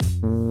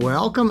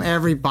Welcome,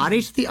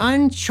 everybody, to the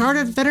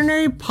Uncharted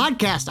Veterinary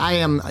Podcast. I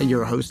am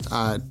your host,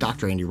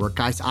 Dr. Andy Rourke,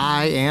 guys.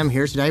 I am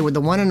here today with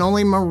the one and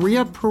only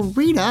Maria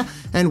Parita,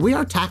 and we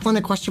are tackling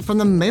a question from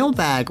the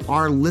mailbag.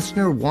 Our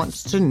listener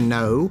wants to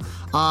know,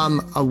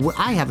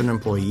 I have an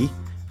employee,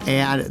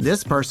 and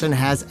this person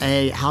has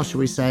a, how should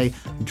we say,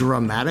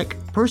 dramatic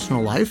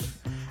personal life,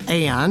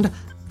 and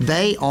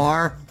they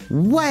are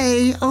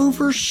way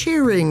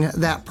oversharing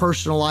that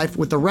personal life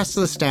with the rest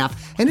of the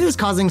staff, and it is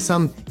causing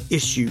some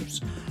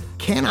issues.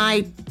 Can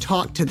I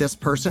talk to this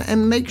person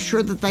and make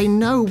sure that they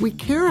know we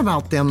care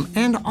about them?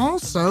 And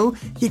also,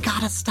 you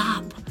gotta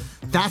stop.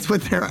 That's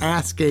what they're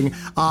asking.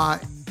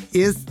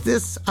 Is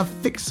this a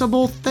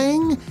fixable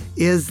thing?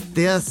 Is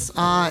this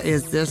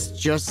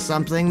just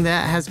something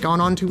that has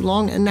gone on too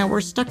long and now we're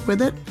stuck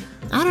with it?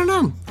 I don't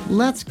know.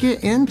 Let's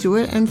get into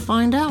it and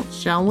find out,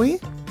 shall we?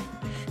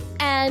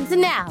 And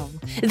now,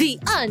 the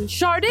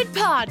Uncharted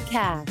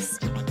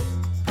Podcast.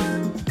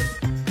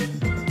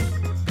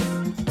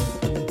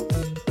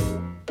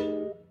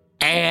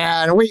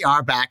 And we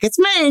are back. It's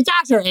me,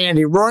 Dr.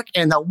 Andy Rourke,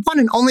 and the one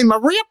and only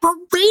Maria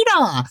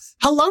Parita.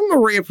 Hello,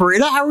 Maria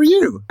Parita. How are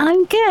you?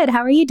 I'm good. How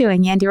are you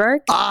doing, Andy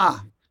Rourke?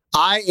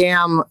 I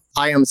am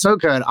so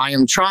good. I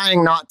am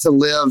trying not to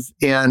live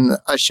in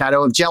a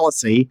shadow of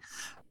jealousy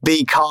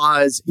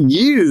because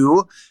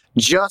you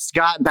just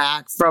got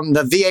back from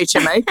the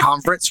VHMA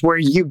conference where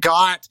you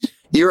got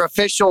your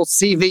official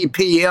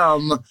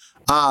CVPM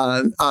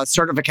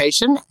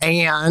certification,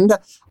 and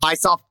I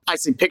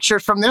see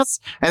pictures from this,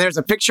 and there's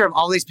a picture of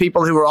all these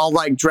people who are all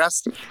like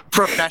dressed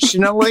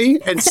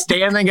professionally and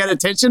standing at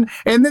attention,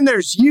 and then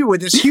there's you with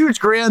this huge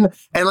grin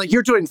and like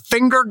you're doing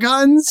finger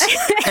guns,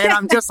 and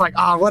I'm just like,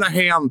 oh, what a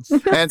ham.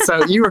 And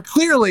so you were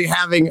clearly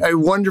having a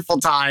wonderful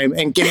time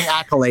and getting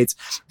accolades.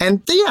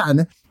 And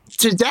then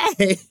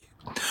today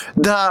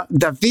the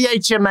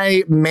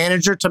VHMA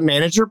Manager to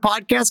Manager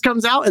podcast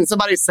comes out, and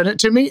somebody sent it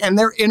to me, and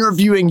they're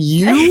interviewing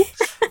you.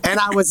 And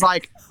I was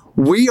like,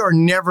 we are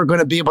never going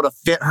to be able to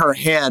fit her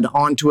head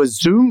onto a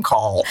Zoom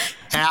call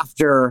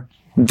after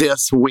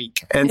this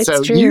week. And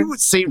so true. You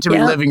seem to be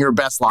living your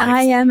best life.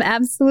 I am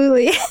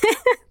absolutely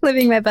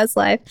living my best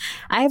life.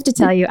 I have to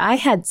tell you, I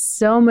had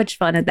so much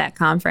fun at that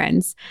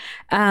conference.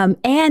 And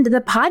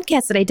the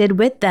podcast that I did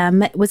with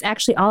them was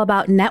actually all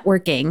about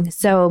networking.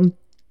 So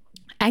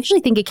I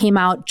actually think it came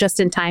out just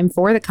in time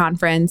for the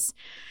conference,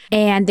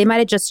 and they might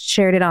have just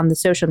shared it on the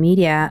social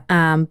media.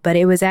 But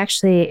it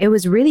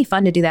was really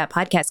fun to do that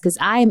podcast because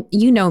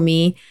you know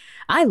me,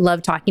 I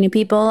love talking to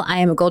people. I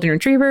am a golden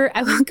retriever.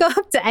 I will go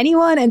up to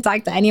anyone and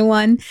talk to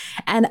anyone.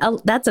 And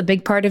that's a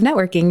big part of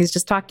networking, is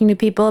just talking to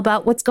people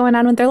about what's going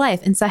on with their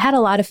life. And so I had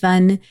a lot of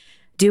fun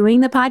doing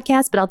the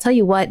podcast, but I'll tell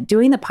you what,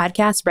 doing the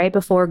podcast right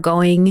before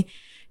going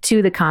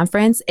to the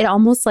conference, it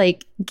almost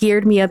like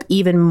geared me up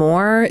even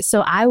more. So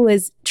I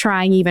was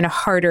trying even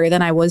harder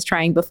than I was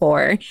trying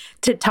before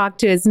to talk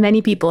to as many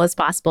people as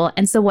possible.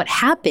 And so what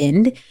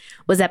happened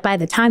was that by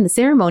the time the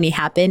ceremony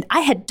happened,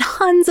 I had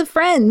tons of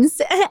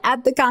friends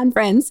at the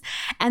conference.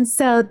 And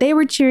so they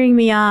were cheering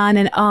me on.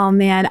 And oh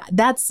man,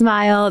 that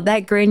smile,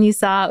 that grin you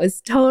saw, it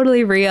was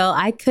totally real.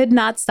 I could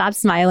not stop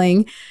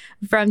smiling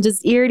from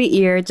just ear to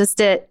ear,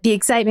 just at the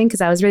excitement, because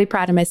I was really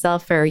proud of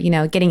myself for,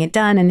 getting it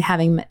done and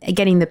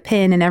getting the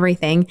pin and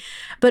everything,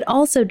 but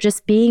also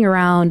just being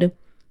around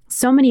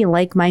so many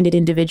like-minded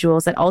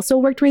individuals that also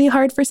worked really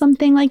hard for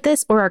something like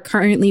this or are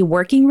currently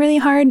working really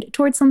hard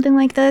towards something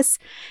like this.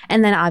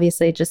 And then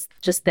obviously just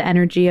the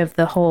energy of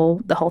the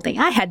whole thing.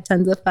 I had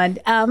tons of fun.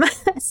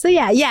 So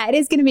yeah, it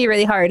is going to be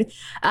really hard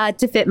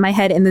to fit my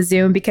head in the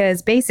Zoom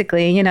because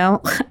basically, I'm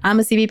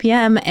a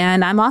CVPM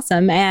and I'm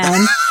awesome.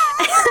 And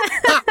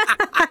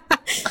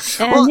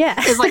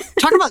It's like,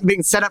 talk about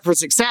being set up for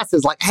success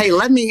is like, hey,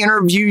 let me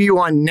interview you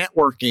on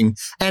networking.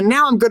 And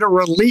now I'm going to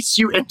release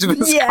you into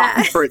this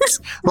conference.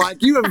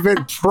 Like you have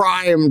been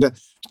primed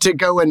to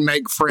go and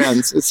make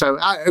friends. So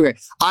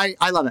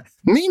I love it.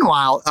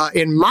 Meanwhile,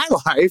 in my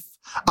life,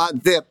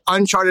 the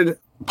Uncharted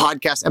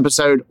podcast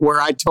episode where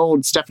I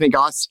told Stephanie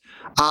Goss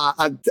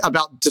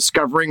about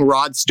discovering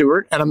Rod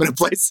Stewart, and I'm in a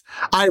place,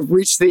 I've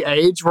reached the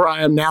age where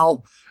I am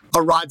now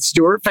a Rod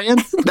Stewart fan.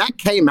 That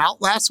came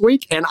out last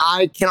week, and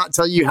I cannot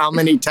tell you how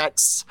many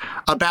texts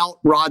about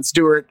Rod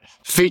Stewart,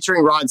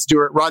 featuring Rod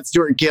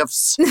Stewart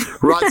gifts,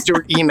 Rod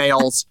Stewart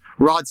emails,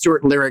 Rod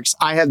Stewart lyrics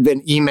I have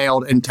been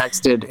emailed and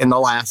texted in the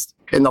last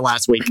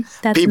week.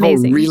 That's People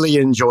amazing. really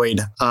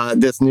enjoyed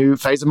this new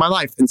phase of my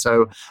life. And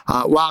so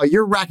while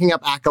you're racking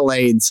up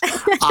accolades,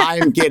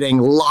 I'm getting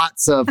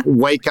lots of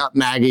wake up,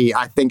 Maggie.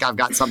 I think I've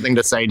got something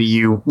to say to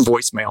you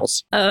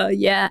voicemails. Oh,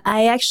 yeah.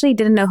 I actually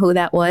didn't know who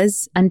that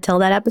was until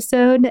that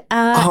episode.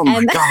 Oh,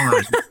 my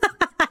God.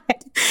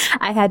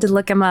 I had to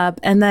look him up.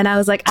 And then I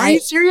was like, Are you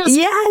serious?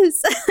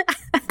 Yes.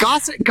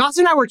 Goss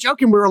and I were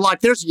joking. We were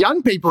like, there's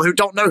young people who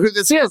don't know who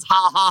this is.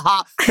 Ha, ha,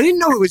 ha. I didn't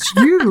know it was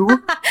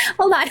you.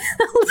 Hold on.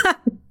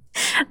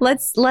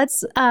 Let's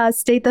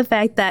state the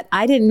fact that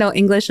I didn't know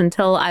English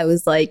until I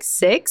was like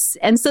 6.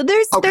 And so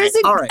there's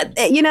all right.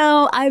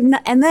 I'm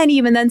not, and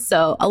then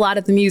so a lot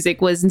of the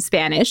music was in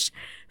Spanish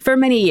for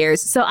many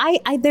years. So I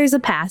there's a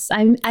pass.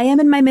 I am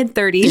in my mid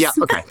 30s. Yeah.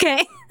 Okay.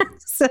 Okay.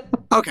 So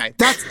okay.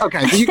 That's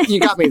okay. You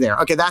got me there.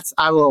 Okay.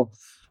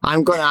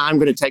 I'm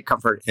gonna take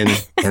comfort in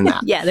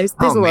that. yeah, there's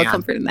a little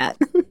comfort in that.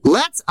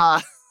 Let's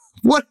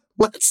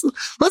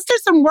do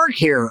some work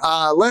here.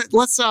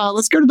 Let's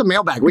go to the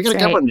mailbag. We got a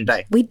good one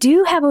today. We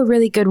do have a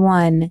really good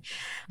one.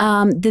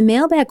 The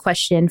mailbag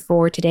question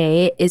for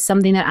today is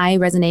something that I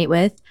resonate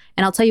with,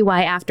 and I'll tell you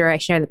why after I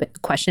share the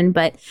question.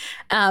 But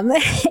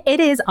it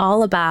is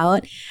all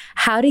about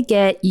how to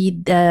get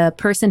the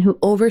person who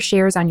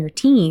overshares on your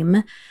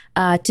team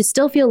to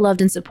still feel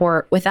loved and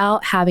support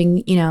without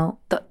having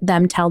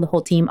them tell the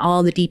whole team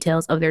all the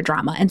details of their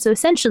drama. And so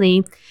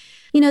essentially,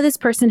 this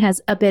person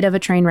has a bit of a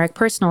train wreck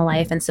personal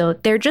life. And so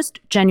they're just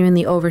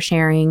genuinely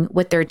oversharing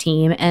with their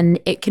team.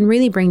 And it can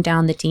really bring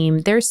down the team.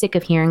 They're sick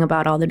of hearing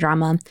about all the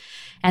drama.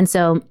 And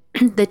so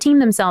the team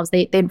themselves,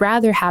 they'd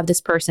rather have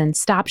this person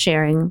stop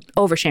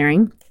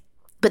oversharing.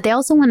 But they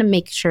also want to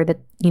make sure that,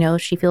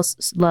 she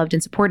feels loved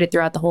and supported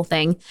throughout the whole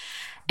thing.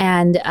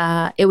 And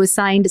it was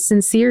signed,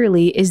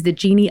 "Sincerely is the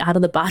genie out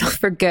of the bottle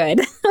for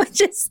good,"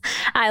 which is,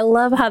 I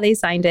love how they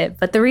signed it.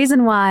 But the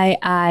reason why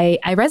I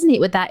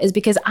resonate with that is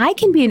because I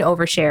can be an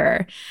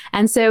oversharer.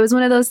 And so it was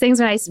one of those things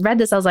when I read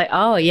this, I was like,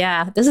 oh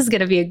yeah, this is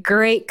going to be a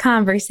great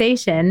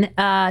conversation.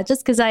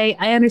 Just because I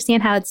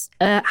understand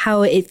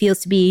how it feels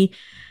to be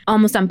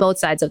almost on both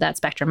sides of that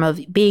spectrum of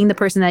being the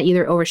person that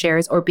either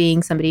overshares or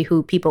being somebody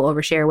who people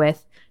overshare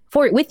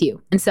with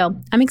you. And so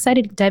I'm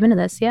excited to dive into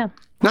this. Yeah.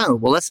 No,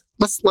 well,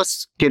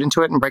 let's get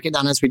into it and break it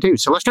down as we do.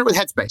 So let's start with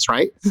Headspace,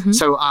 right? Mm-hmm.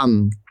 So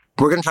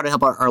we're going to try to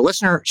help our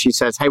listener. She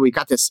says, "Hey, we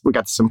got this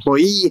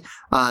employee.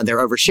 They're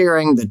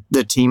oversharing.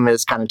 The team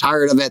is kind of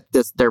tired of it.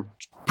 Their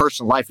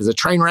personal life is a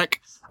train wreck.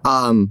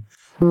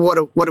 What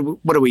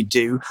do we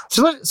do?"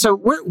 So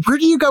where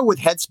do you go with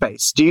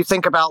Headspace? Do you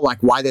think about like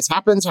why this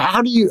happens?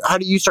 How do you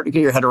start to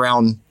get your head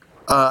around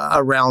how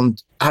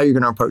you're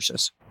going to approach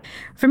this?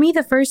 For me,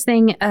 the first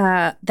thing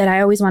that I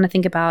always want to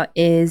think about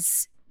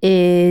is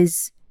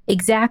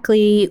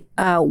exactly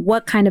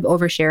what kind of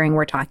oversharing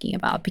we're talking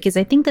about. Because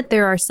I think that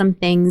there are some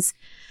things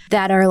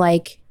that are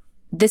like,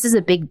 this is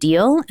a big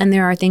deal. And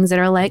there are things that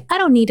are like, I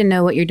don't need to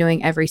know what you're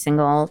doing every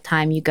single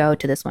time you go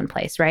to this one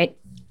place, right?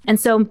 And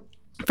so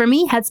for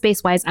me,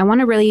 Headspace wise, I want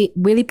to really,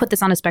 really put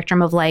this on a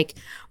spectrum of like,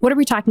 what are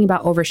we talking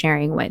about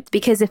oversharing with?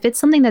 Because if it's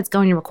something that's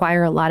going to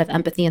require a lot of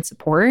empathy and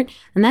support,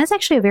 then that's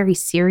actually a very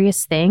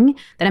serious thing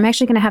that I'm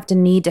actually going to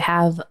need to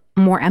have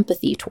more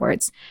empathy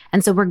towards.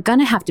 And so we're going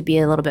to have to be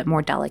a little bit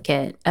more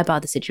delicate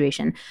about the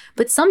situation.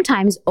 But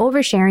sometimes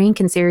oversharing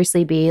can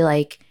seriously be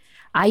like,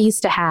 I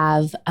used to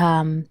have,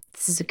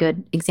 this is a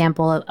good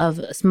example of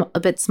a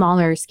bit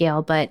smaller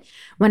scale, but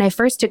when I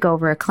first took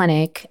over a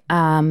clinic,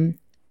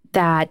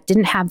 that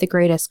didn't have the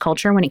greatest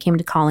culture when it came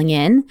to calling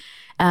in,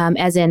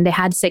 as in they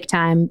had sick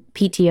time,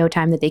 PTO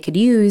time that they could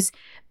use,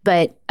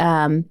 but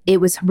it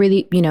was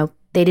really,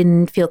 they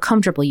didn't feel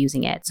comfortable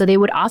using it. So they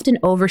would often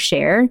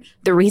overshare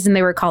the reason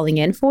they were calling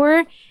in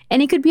for.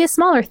 And it could be a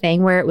smaller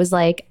thing where it was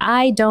like,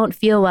 I don't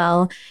feel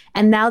well.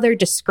 And now they're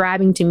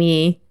describing to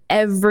me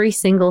every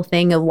single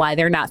thing of why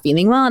they're not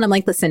feeling well. And I'm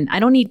like, listen,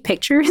 I don't need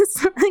pictures.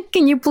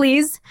 Can you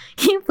please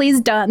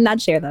not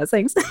share those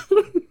things?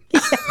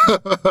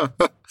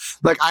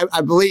 Look, I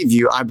believe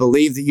you. I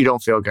believe that you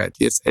don't feel good.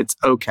 It's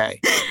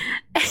okay.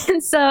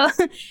 And so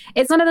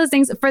it's one of those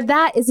things. For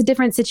that is a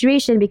different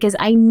situation because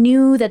I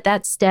knew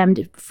that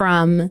stemmed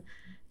from,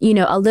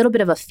 a little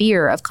bit of a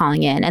fear of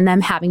calling in and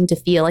them having to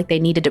feel like they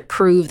needed to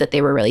prove that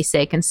they were really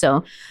sick. And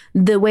so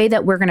the way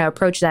that we're going to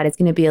approach that is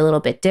going to be a little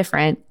bit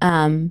different.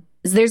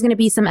 There's going to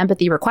be some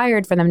empathy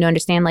required for them to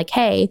understand like,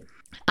 hey,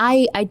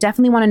 I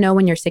definitely want to know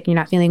when you're sick and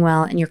you're not feeling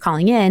well and you're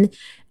calling in.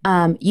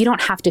 You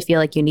don't have to feel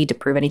like you need to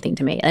prove anything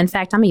to me. In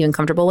fact, I'm even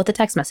comfortable with a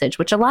text message,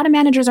 which a lot of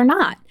managers are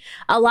not.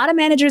 A lot of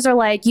managers are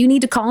like, you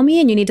need to call me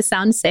and you need to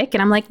sound sick.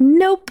 And I'm like,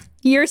 nope,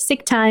 your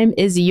sick time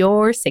is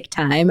your sick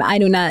time.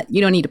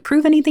 You don't need to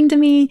prove anything to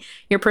me.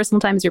 Your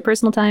personal time is your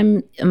personal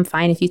time. I'm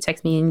fine if you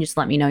text me and just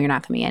let me know you're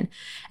not coming in.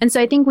 And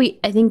so I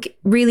think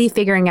really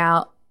figuring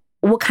out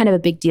what kind of a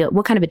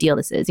deal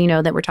this is,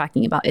 that we're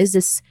talking about. Is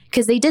this,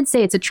 because they did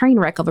say it's a train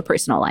wreck of a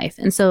personal life.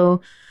 And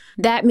so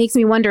that makes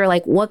me wonder,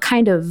 like, what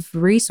kind of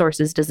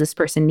resources does this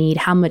person need?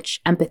 How much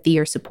empathy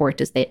or support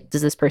does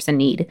this person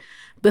need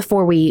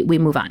before we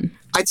move on?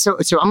 So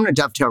I'm going to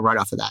dovetail right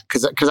off of that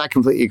because I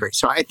completely agree.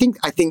 So I think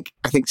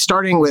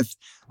starting with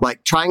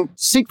like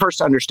seek first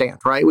to understand,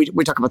 right?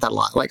 We talk about that a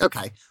lot. Like,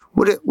 okay,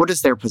 what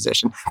is their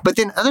position? But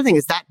then other thing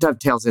is that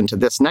dovetails into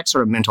this next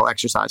sort of mental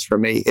exercise for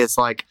me is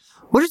like,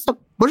 what is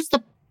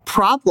the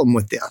problem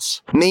with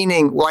this?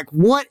 Meaning, like,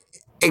 what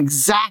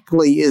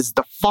exactly is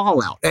the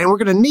fallout? And we're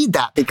going to need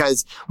that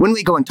because when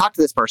we go and talk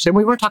to this person,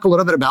 we want to talk a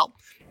little bit about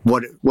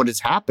what is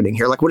happening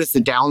here? Like, what is the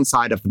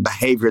downside of the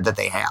behavior that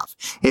they have?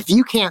 If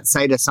you can't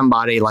say to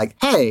somebody like,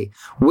 hey,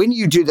 when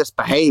you do this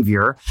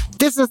behavior,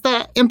 this is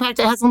the impact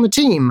it has on the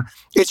team,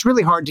 it's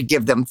really hard to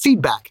give them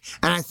feedback.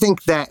 And I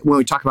think that when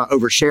we talk about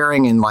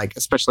oversharing and like,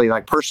 especially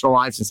like personal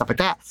lives and stuff like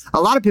that,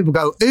 a lot of people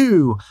go,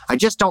 ooh, I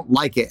just don't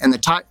like it. And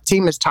the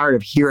team is tired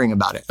of hearing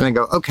about it. And I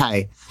go,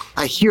 okay,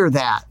 I hear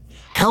that.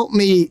 Help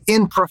me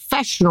in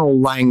professional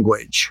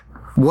language.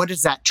 What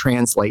does that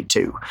translate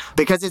to?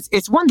 Because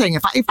it's one thing,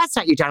 if I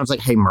sat you down and was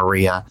like, hey,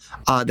 Maria,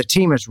 the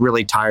team is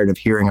really tired of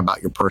hearing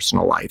about your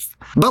personal life,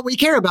 but we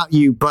care about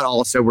you, but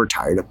also we're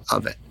tired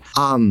of it.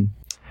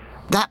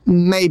 That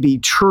may be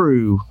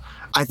true.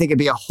 I think it'd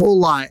be a whole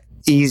lot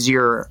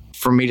easier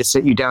for me to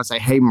sit you down and say,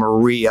 hey,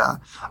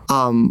 Maria,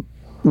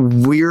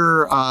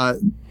 we're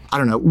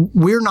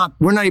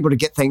not able to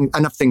get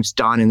enough things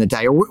done in the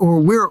day, or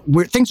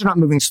we're things are not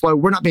moving slow.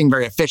 We're not being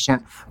very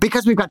efficient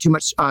because we've got too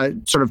much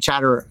sort of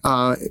chatter,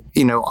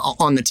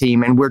 on the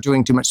team, and we're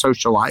doing too much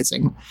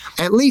socializing.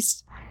 At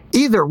least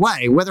either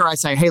way, whether I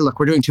say, hey, look,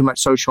 we're doing too much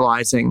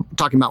socializing,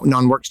 talking about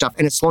non-work stuff,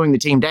 and it's slowing the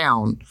team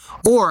down,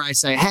 or I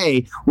say,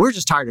 hey, we're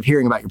just tired of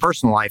hearing about your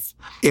personal life.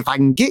 If I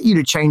can get you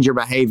to change your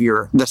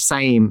behavior the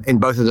same in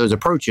both of those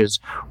approaches,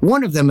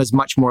 one of them is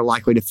much more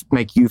likely to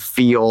make you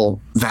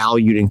feel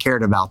valued and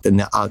cared about than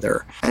the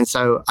other. And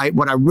so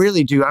what I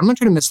really do, I'm not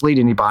trying to mislead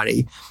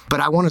anybody,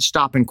 but I want to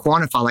stop and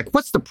quantify, like,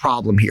 what's the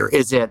problem here?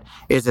 Is it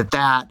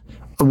that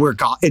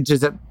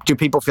do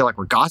people feel like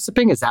we're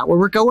gossiping? Is that where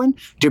we're going?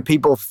 Do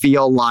people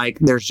feel like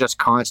there's just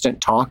constant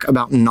talk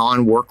about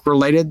non-work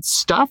related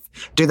stuff?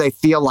 Do they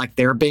feel like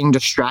they're being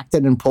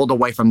distracted and pulled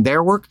away from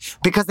their work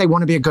because they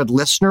want to be a good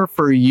listener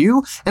for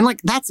you? And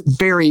like, that's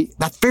very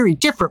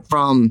different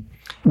from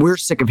we're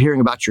sick of hearing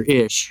about your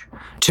ish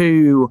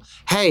to,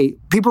 hey,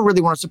 people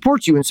really want to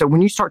support you. And so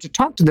when you start to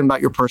talk to them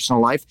about your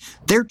personal life,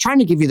 they're trying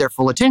to give you their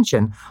full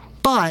attention,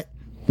 but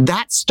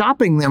that's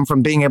stopping them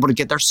from being able to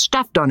get their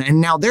stuff done.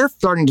 And now they're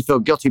starting to feel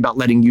guilty about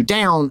letting you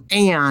down,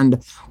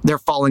 and they're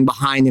falling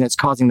behind, and it's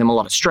causing them a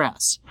lot of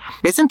stress.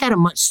 Isn't that a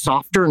much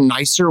softer,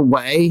 nicer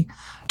way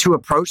to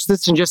approach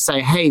this and just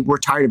say, hey, we're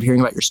tired of hearing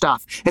about your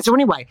stuff? And so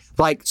anyway,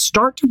 like,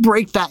 start to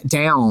break that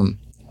down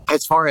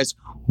as far as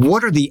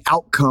what are the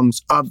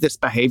outcomes of this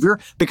behavior?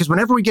 Because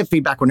whenever we give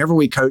feedback, whenever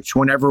we coach,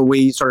 whenever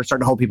we sort of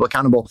start to hold people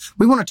accountable,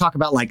 we want to talk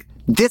about, like,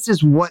 this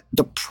is what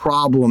the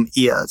problem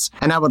is.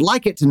 And I would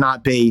like it to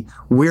not be,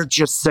 we're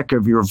just sick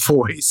of your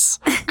voice.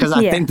 Because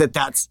I think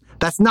that's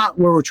not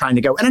where we're trying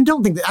to go. And I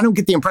don't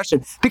get the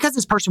impression, because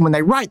this person, when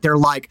they write, they're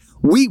like,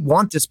 we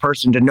want this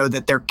person to know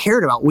that they're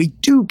cared about. We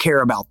do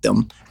care about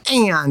them.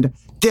 And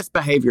this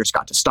behavior's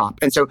got to stop.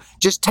 And so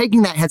just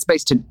taking that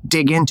headspace to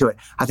dig into it.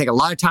 I think a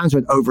lot of times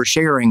with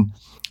oversharing,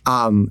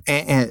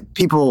 and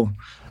people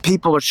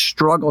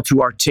struggle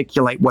to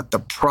articulate what the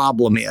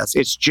problem is.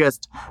 It's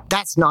just,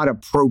 that's not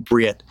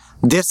appropriate.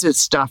 This is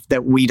stuff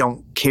that we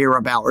don't care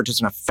about or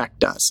doesn't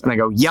affect us. And I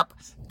go, yep,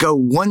 go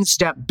one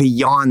step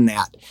beyond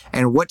that.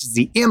 And what does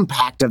the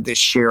impact of this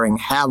sharing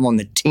have on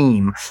the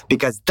team?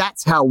 Because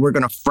that's how we're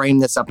going to frame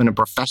this up in a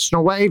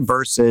professional way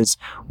versus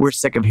we're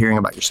sick of hearing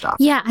about your stuff.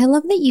 Yeah, I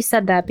love that you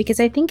said that, because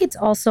I think it's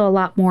also a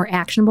lot more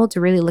actionable to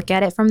really look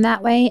at it from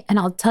that way. And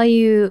I'll tell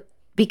you,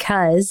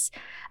 because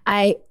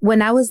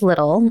when I was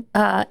little,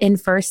 in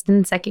first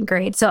and second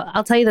grade, so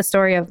I'll tell you the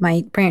story of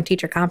my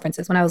parent-teacher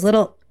conferences. When I was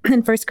little,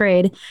 in first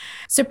grade,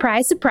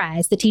 surprise,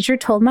 surprise, the teacher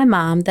told my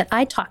mom that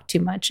I talked too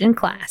much in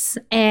class.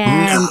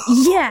 And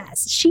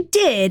yes, she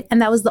did.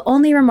 And that was the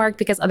only remark,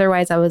 because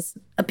otherwise I was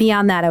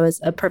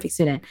a perfect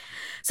student.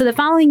 So the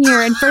following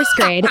year in first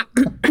grade,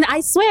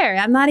 I swear,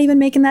 I'm not even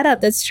making that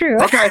up. That's true.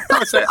 Okay. I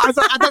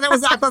thought that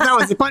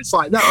was a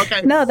punchline. No,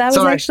 okay. No, that was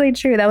actually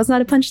true. That was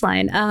not a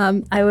punchline.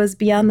 I was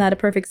beyond that a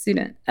perfect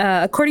student.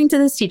 According to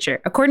this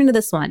teacher, according to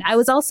this one,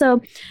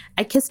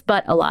 I kissed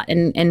butt a lot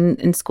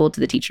in school to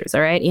the teachers.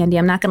 All right, Andy,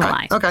 I'm not going to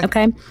lie.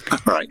 Okay. All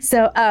right.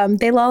 So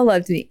they all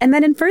loved me. And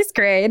then in first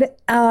grade,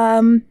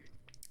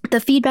 the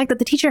feedback that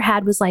the teacher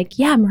had was like,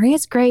 yeah,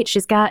 Maria's great.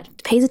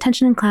 Pays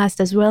attention in class,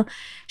 does well.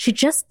 She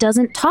just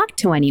doesn't talk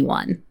to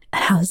anyone.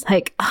 And I was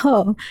like,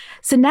 oh,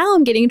 so now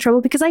I'm getting in trouble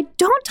because I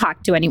don't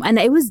talk to anyone. And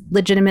it was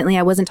legitimately,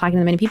 I wasn't talking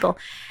to many people.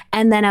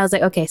 And then I was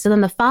like, okay, so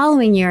then the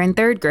following year in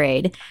third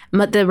grade,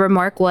 the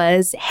remark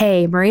was,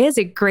 hey, Maria's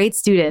a great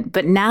student,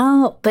 but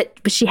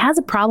she has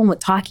a problem with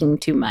talking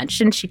too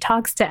much, and she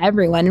talks to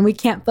everyone and we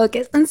can't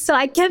focus. And so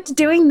I kept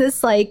doing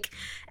this, like,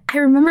 I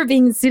remember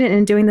being a student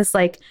and doing this,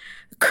 like,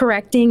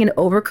 correcting and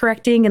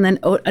overcorrecting and then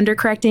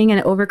undercorrecting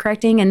and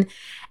overcorrecting.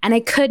 And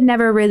I could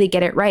never really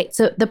get it right.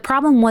 So the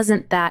problem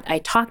wasn't that I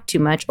talked too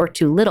much or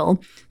too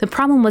little. The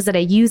problem was that I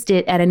used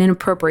it at an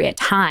inappropriate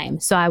time.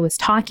 So I was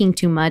talking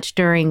too much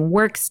during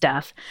work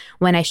stuff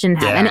when I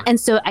shouldn't have. Yeah. And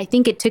so I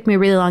think it took me a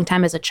really long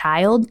time as a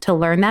child to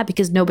learn that,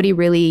 because nobody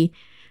really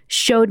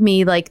showed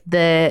me, like,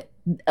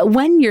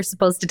 when you're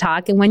supposed to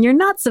talk and when you're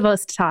not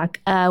supposed to talk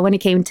when it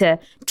came to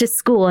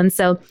school. And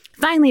so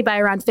finally, by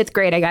around fifth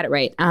grade, I got it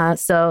right.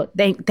 So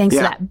thanks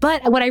for that.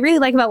 But what I really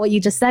like about what you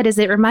just said is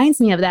it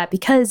reminds me of that,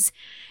 because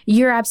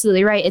you're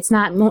absolutely right. It's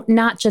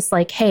not just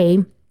like,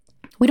 hey,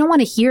 we don't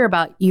want to hear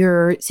about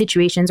your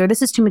situations, or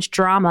this is too much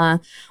drama.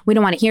 We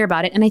don't want to hear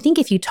about it. And I think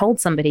if you told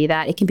somebody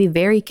that, it can be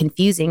very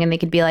confusing, and they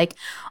could be like,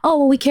 oh,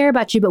 well, we care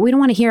about you, but we don't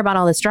want to hear about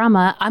all this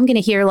drama. I'm going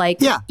to hear like,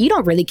 you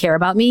don't really care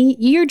about me.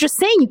 You're just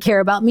saying you care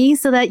about me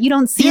so that you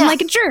don't seem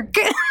like a jerk.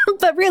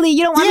 But really,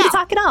 you don't want me to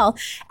talk at all.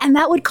 And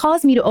that would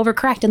cause me to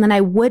overcorrect. And then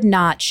I would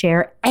not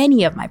share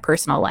any of my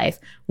personal life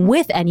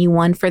with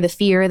anyone for the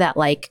fear that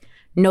like,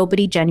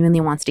 nobody genuinely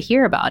wants to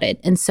hear about it.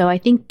 And so I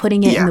think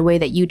putting it in the way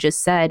that you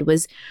just said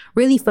was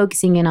really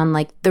focusing in on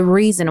like the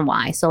reason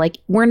why. So like,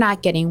 we're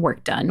not getting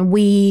work done.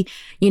 I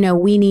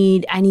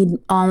need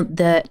all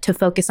to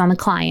focus on the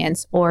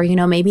clients, or,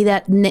 maybe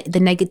that the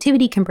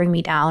negativity can bring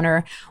me down,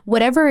 or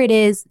whatever it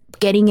is,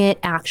 getting it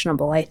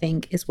actionable, I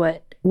think is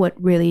what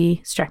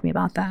really struck me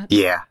about that.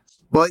 Yeah.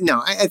 Well,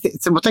 no,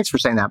 well, thanks for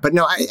saying that. But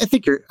no, I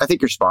think you're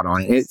spot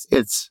on. It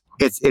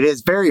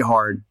is very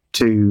hard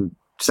to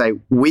say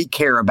we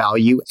care about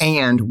you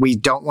and we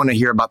don't want to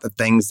hear about the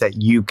things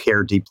that you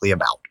care deeply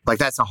about. Like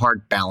that's a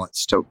hard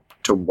balance to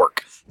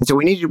work. And so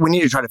we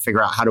need to try to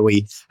figure out how do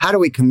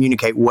we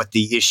communicate what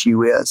the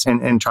issue is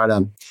and try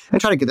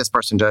to get this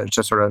person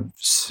to sort of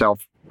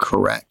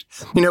self-correct.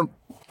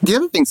 The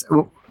other things,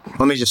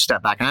 let me just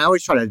step back. And I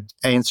always try to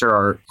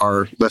answer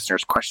our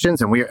listeners'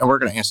 questions, and we're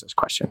going to answer this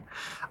question.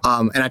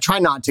 And I try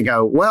not to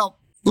go, well,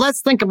 let's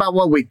think about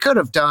what we could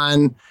have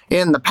done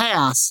in the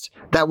past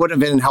that would have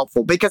been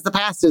helpful, because the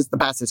past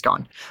is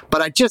gone.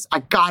 But I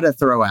got to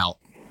throw out,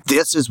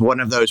 this is one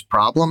of those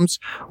problems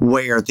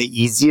where the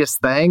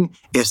easiest thing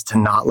is to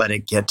not let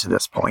it get to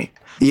this point.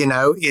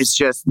 It's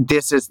just,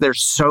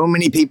 there's so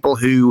many people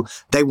who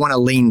they want to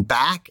lean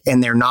back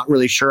and they're not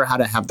really sure how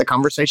to have the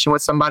conversation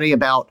with somebody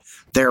about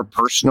their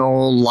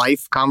personal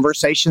life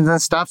conversations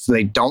and stuff. So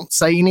they don't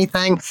say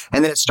anything.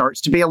 And then it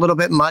starts to be a little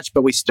bit much,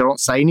 but we still don't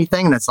say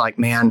anything. And it's like,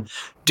 man,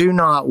 do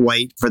not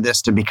wait for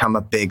this to become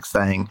a big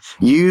thing.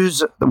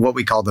 Use what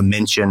we call the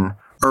mention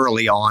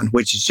early on,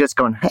 which is just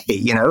going, hey,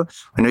 I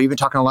know you've been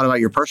talking a lot about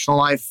your personal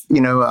life.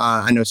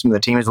 I know some of the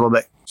team is a little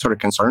bit sort of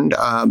concerned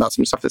about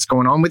some stuff that's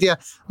going on with you.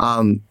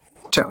 Are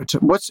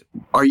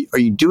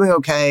you doing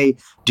okay?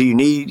 Do you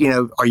need,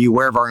 are you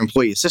aware of our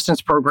employee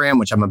assistance program,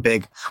 which I'm a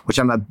big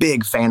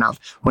fan of.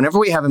 Whenever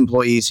we have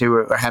employees who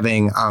are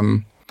having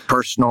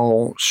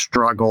personal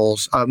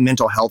struggles,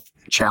 mental health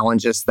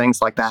challenges,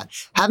 things like that,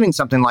 having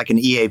something like an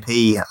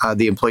EAP,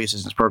 the Employee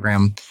Assistance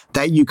Program,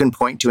 that you can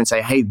point to and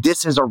say, hey,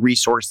 this is a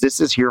resource. This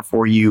is here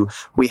for you.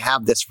 We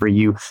have this for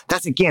you.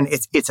 That's, again,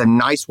 it's a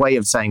nice way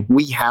of saying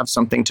we have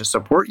something to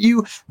support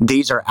you.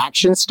 These are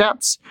action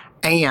steps,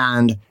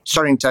 and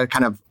starting to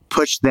kind of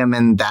push them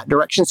in that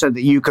direction so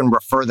that you can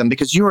refer them,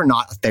 because you are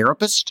not a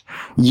therapist.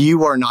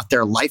 You are not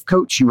their life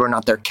coach. You are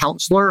not their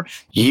counselor.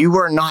 You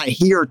are not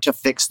here to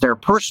fix their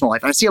personal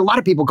life. And I see a lot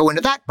of people go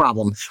into that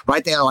problem,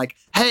 right? They're like,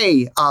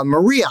 hey,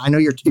 Maria, I know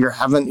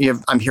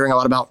I'm hearing a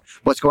lot about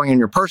what's going on in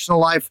your personal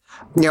life.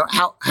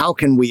 How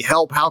can we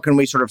help? How can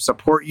we sort of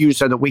support you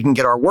so that we can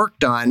get our work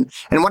done?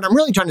 And what I'm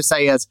really trying to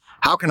say is,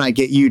 how can I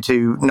get you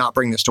to not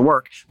bring this to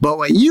work? But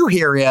what you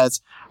hear is,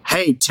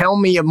 hey, tell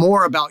me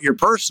more about your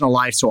personal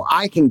life so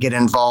I can get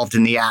involved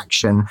in the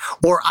action,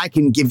 or I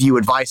can give you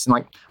advice.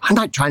 And I'm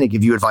not trying to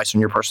give you advice on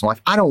your personal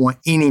life. I don't want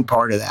any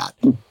part of that.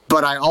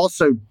 But I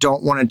also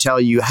don't want to tell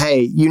you,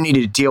 hey, you need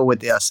to deal with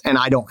this, and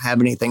I don't have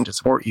anything to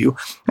support you.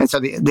 And so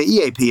the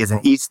EAP is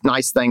a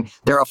nice thing.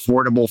 They're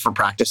affordable for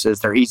practices.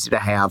 They're easy to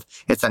have.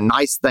 It's a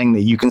nice thing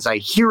that you can say,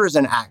 here is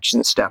an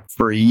action step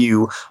for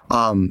you.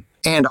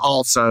 And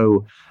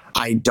also,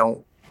 I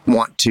don't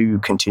want to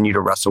continue to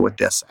wrestle with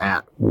this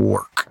at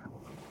work.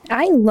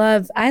 I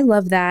love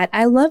that.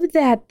 I love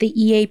that the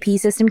EAP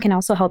system can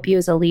also help you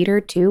as a leader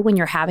too, when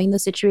you're having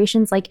those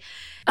situations.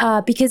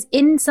 Because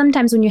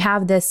sometimes when you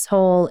have this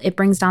it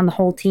brings down the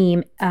whole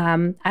team.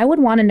 I would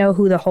want to know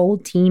who the whole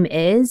team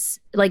is,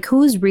 like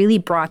who's really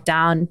brought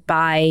down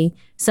by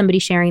somebody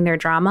sharing their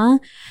drama.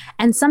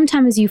 And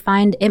sometimes you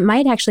find it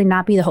might actually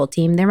not be the whole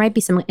team. There might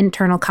be some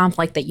internal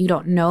conflict that you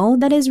don't know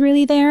that is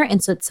really there.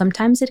 And so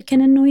sometimes it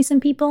can annoy some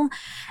people.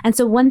 And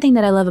so one thing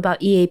that I love about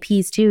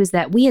EAPs too is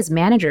that we as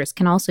managers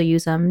can also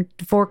use them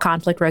for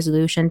conflict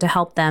resolution, to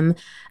help them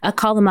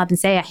call them up and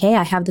say, hey,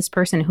 I have this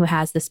person who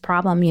has this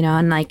problem,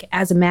 and like,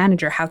 as a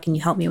manager, how can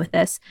you help me with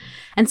this?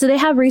 And so they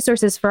have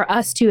resources for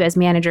us too as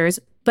managers.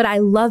 But I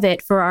love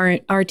it for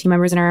our team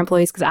members and our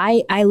employees, because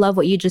I love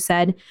what you just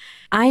said.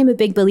 I am a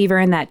big believer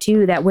in that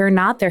too, that we're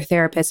not their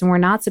therapists and we're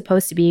not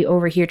supposed to be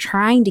over here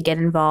trying to get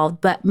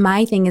involved. But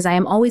my thing is, I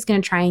am always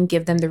going to try and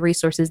give them the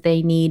resources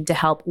they need to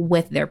help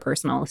with their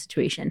personal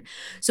situation.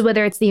 So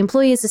whether it's the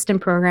employee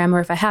assistant program, or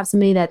if I have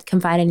somebody that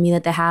confided in me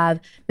that they have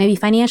maybe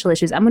financial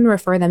issues, I'm going to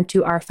refer them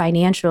to our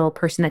financial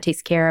person that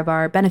takes care of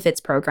our benefits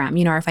program,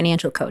 our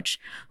financial coach,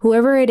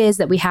 whoever it is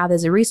that we have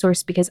as a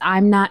resource, because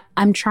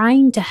I'm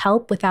trying to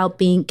help without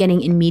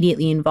getting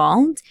immediately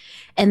involved.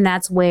 And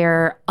that's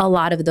where a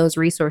lot of those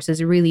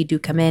resources really do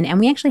come in. And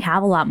we actually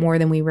have a lot more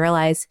than we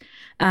realize,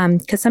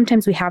 because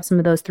sometimes we have some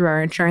of those through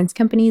our insurance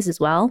companies as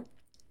well.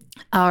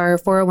 Our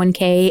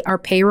 401k, our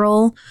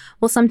payroll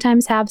will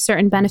sometimes have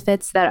certain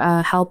benefits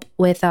that help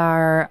with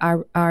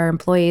our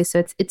employees.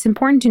 So it's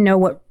important to know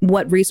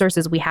what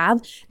resources we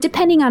have,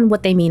 depending on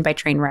what they mean by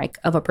train wreck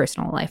of a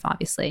personal life,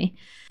 obviously.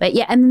 But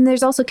yeah, and then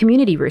there's also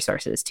community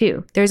resources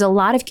too. There's a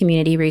lot of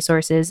community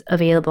resources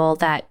available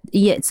that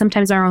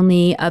sometimes are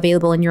only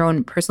available in your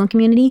own personal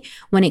community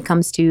when it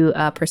comes to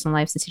personal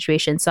lives and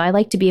situations. So I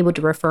like to be able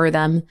to refer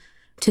them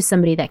to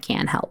somebody that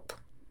can help.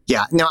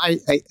 Yeah, no, I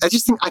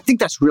think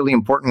that's really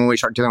important when we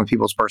start dealing with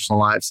people's personal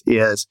lives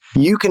is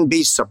you can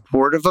be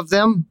supportive of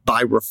them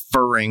by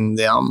referring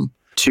them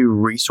to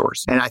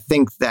resource. And I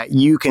think that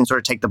you can sort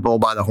of take the bull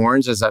by the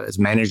horns as a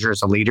manager,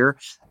 as a leader,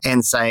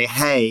 and say,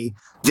 hey,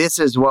 this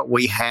is what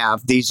we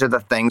have. These are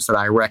the things that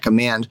I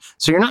recommend.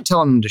 So you're not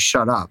telling them to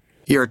shut up.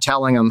 You're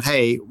telling them,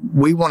 hey,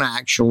 we want to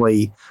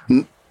actually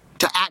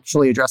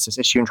address this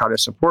issue and try to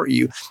support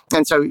you.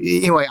 And so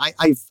anyway,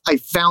 I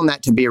found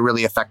that to be a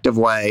really effective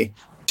way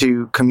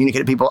to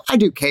communicate to people, I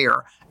do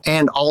care.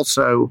 And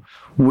also,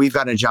 we've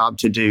got a job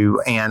to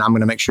do, and I'm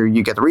going to make sure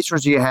you get the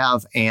resources you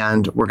have,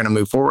 and we're going to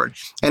move forward.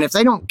 And if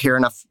they don't care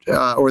enough,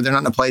 or they're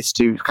not in a place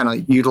to kind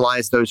of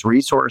utilize those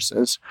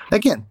resources,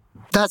 again,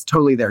 that's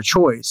totally their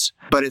choice.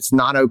 But it's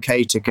not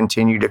okay to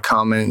continue to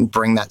come and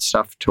bring that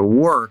stuff to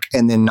work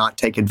and then not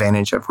take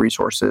advantage of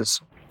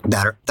resources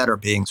that are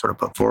being sort of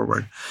put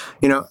forward.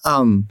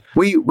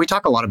 We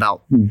talk a lot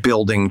about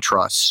building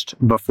trust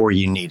before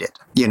you need it.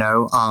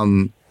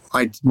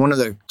 One of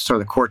the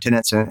sort of the core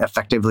tenets in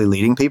effectively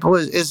leading people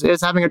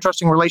is having a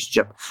trusting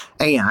relationship.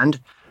 And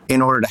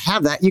in order to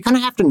have that, you kind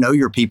of have to know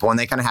your people and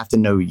they kind of have to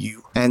know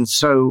you. And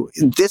so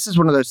this is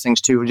one of those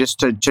things too, just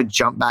to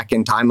jump back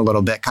in time a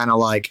little bit, kind of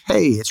like,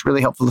 hey, it's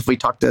really helpful if we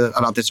talk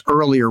about this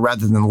earlier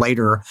rather than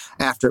later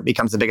after it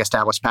becomes the big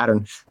established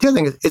pattern. The other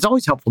thing is it's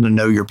always helpful to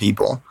know your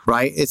people,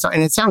 right?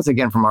 And it sounds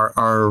again from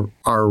our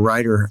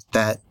writer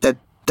that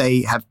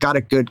they have got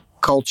a good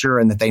culture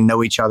and that they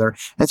know each other.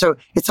 And so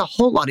it's a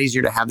whole lot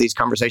easier to have these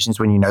conversations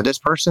when you know this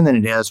person than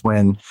it is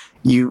when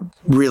you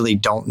really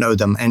don't know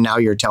them. And now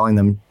you're telling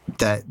them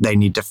that they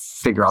need to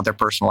figure out their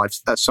personal life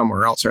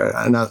somewhere else or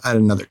at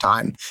another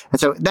time. And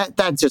so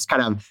that's just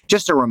kind of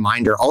just a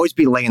reminder, always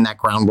be laying that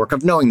groundwork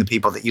of knowing the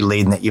people that you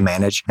lead and that you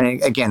manage.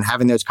 And again,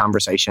 having those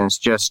conversations,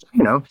 just,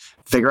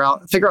 figure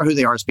out who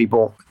they are as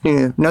people,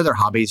 know their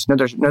hobbies, know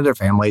their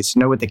families,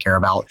 know what they care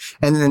about.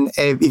 And then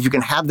if you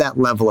can have that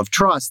level of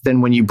trust,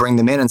 then when you bring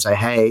them in and say,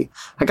 hey,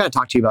 I got to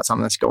talk to you about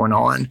something that's going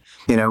on,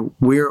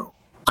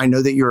 I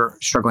know that you're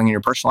struggling in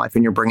your personal life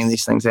and you're bringing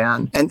these things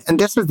in. And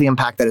this is the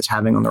impact that it's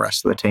having on the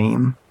rest of the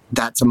team.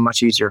 That's a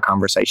much easier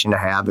conversation to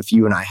have if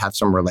you and I have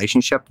some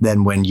relationship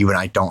than when you and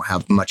I don't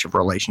have much of a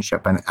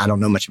relationship and I don't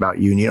know much about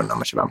you and you don't know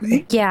much about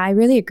me. Yeah, I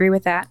really agree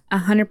with that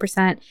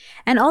 100%.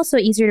 And also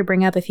easier to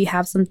bring up if you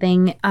have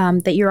something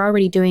that you're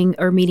already doing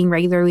or meeting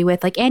regularly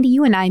with. Like Andy,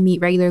 you and I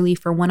meet regularly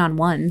for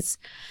one-on-ones.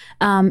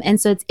 And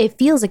so it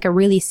feels like a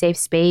really safe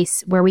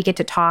space where we get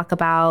to talk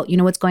about,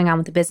 what's going on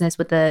with the business,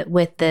 with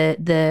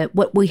the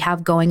what we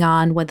have going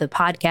on with the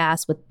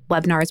podcast, with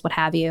webinars, what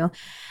have you.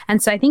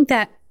 And so I think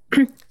that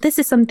this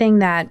is something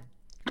that,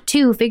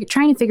 too,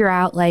 trying to figure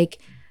out like,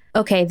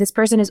 okay, this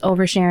person is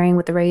oversharing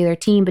with the regular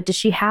team, but does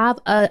she have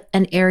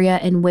an area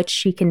in which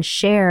she can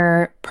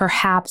share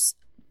perhaps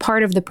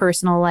part of the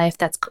personal life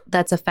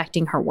that's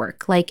affecting her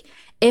work? Like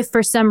if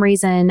for some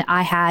reason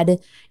I had,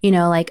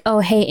 oh,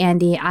 hey,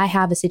 Andy, I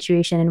have a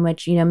situation in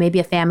which, maybe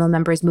a family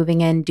member is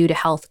moving in due to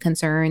health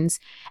concerns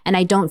and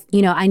I don't,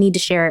 I need to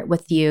share it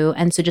with you.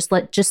 And so just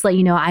let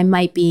you know, I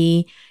might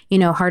be,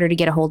 harder to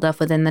get a hold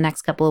of within the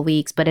next couple of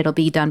weeks, but it'll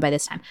be done by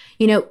this time.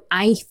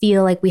 I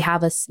feel like we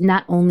have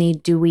not only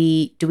do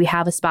we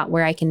have a spot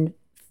where I can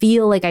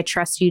feel like I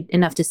trust you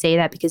enough to say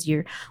that because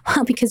you're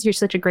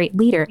such a great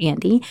leader,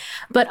 Andy,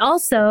 but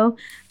also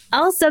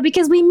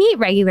because we meet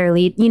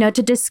regularly,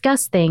 to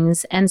discuss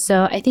things. And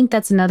so I think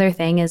that's another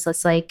thing is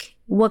it's like,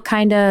 what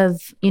kind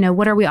of,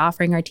 what are we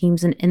offering our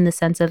teams in the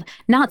sense of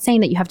not saying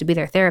that you have to be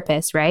their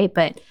therapist, right?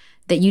 But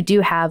that you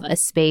do have a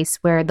space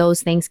where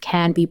those things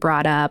can be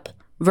brought up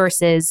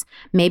versus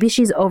maybe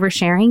she's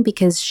oversharing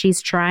because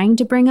she's trying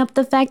to bring up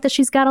the fact that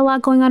she's got a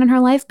lot going on in her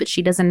life, but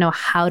she doesn't know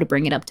how to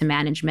bring it up to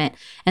management.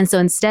 And so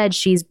instead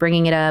she's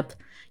bringing it up,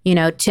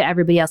 to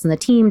everybody else on the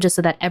team just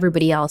so that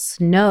everybody else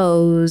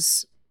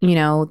knows,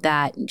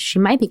 that she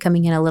might be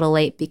coming in a little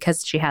late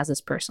because she has this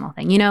personal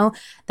thing,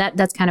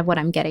 that's kind of what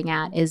I'm getting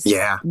at is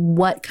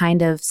what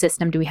kind of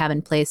system do we have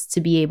in place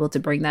to be able to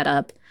bring that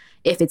up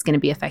if it's going to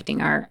be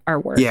affecting our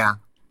work? Yeah.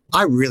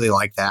 I really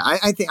like that.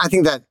 I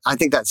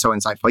think that's so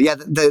insightful. Yeah,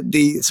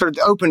 the sort of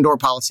the open door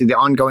policy, the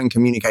ongoing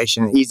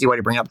communication, an easy way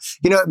to bring up.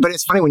 But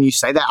it's funny when you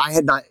say that. I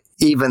had not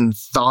even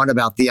thought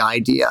about the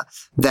idea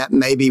that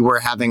maybe we're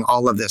having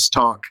all of this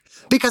talk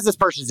because this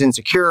person's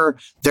insecure.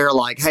 They're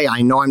like, hey,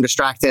 I know I'm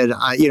distracted.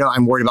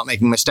 I'm worried about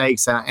making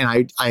mistakes,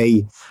 and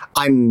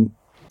I'm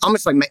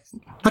almost like,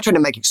 not trying to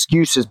make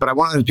excuses, but I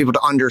want other people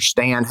to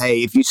understand,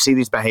 hey, if you see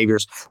these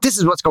behaviors, this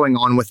is what's going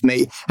on with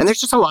me. And there's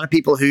just a lot of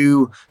people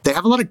who, they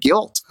have a lot of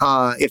guilt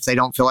if they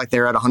don't feel like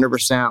they're at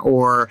 100%,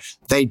 or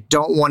they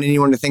don't want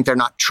anyone to think they're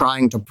not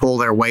trying to pull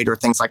their weight or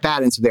things like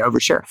that. And so they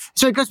overshare.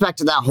 So it goes back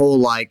to that whole,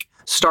 like,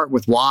 start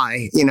with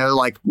why,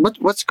 like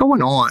what's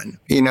going on,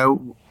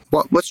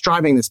 what's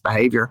driving this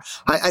behavior?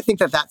 I think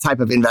that type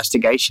of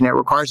investigation, it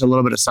requires a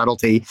little bit of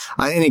subtlety.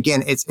 And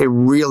again, it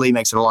really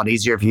makes it a lot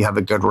easier if you have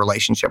a good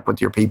relationship with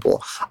your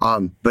people.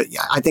 But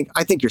yeah, I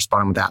think you're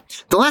spot on with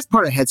that. The last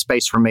part of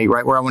Headspace for me,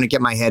 right, where I want to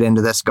get my head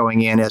into this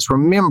going in is,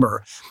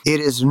 remember, it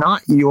is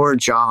not your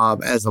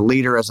job as a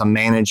leader, as a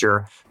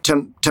manager,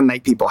 to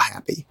make people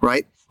happy,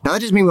 right? Now,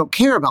 that doesn't mean we don't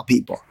care about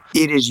people.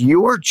 It is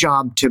your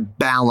job to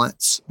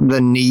balance the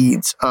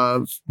needs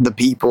of the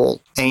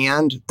people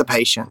and the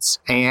patients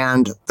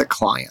and the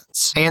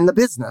clients and the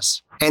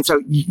business. And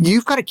so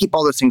you've got to keep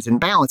all those things in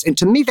balance. And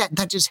to me,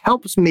 that just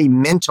helps me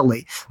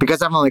mentally,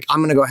 because I'm like, I'm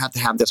going to go have to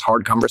have this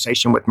hard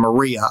conversation with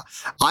Maria.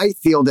 I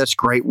feel this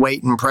great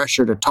weight and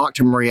pressure to talk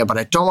to Maria, but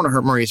I don't want to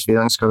hurt Maria's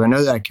feelings because I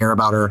know that I care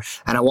about her,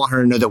 and I want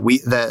her to know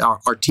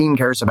that our team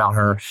cares about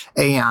her.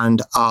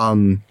 And,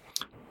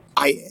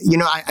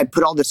 I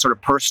put all this sort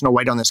of personal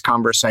weight on this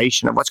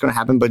conversation of what's going to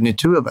happen between the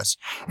two of us.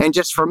 And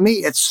just for me,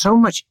 it's so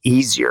much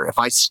easier if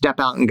I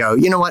step out and go,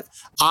 you know what?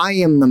 I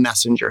am the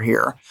messenger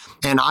here,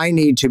 and I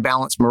need to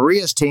balance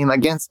Maria's team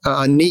against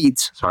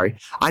needs. Sorry.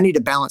 I need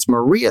to balance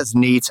Maria's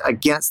needs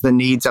against the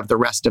needs of the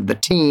rest of the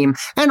team,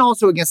 and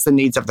also against the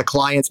needs of the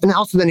clients, and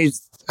also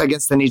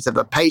against the needs of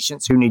the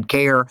patients who need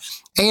care.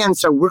 And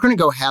so we're going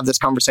to go have this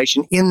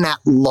conversation in that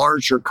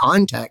larger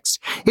context.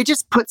 It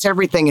just puts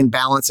everything in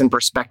balance and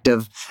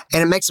perspective,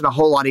 and it makes it a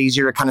whole lot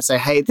easier to kind of say,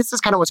 hey, this is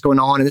kind of what's going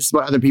on, and this is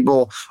what other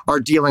people are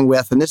dealing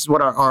with, and this is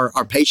what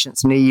our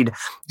patients need.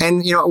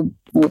 And,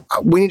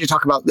 we need to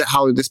talk about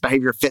how this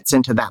behavior fits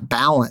into that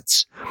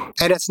balance.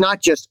 And it's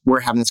not just, we're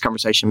having this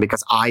conversation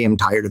because I am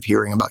tired of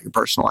hearing about your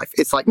personal life.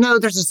 It's like, no,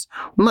 there's this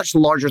much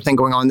larger thing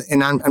going on,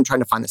 and I'm trying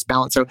to find this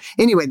balance. So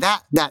anyway,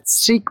 that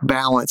seek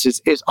balance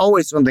is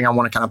always something I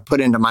want to kind of put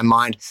into my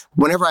mind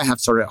whenever I have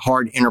sort of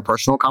hard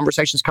interpersonal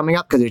conversations coming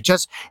up,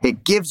 because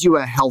it gives you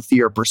a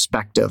healthier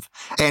perspective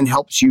and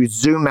helps you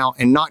zoom out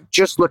and not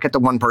just look at the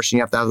one person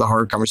you have to have the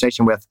hard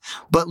conversation with,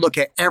 but look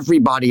at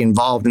everybody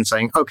involved and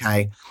saying,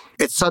 okay,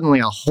 it's suddenly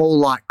a whole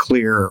lot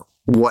clearer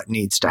what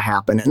needs to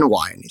happen and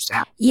why it needs to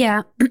happen.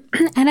 Yeah.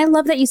 And I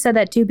love that you said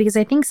that too, because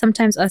I think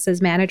sometimes us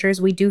as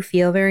managers, we do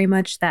feel very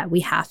much that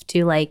we have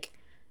to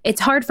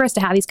it's hard for us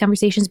to have these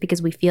conversations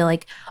because we feel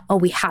like, oh,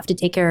 we have to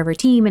take care of our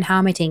team, and how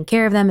am I taking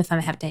care of them if I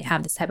have to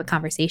have this type of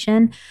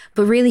conversation?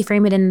 But really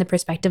frame it in the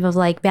perspective of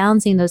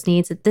balancing those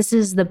needs, that this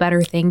is the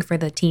better thing for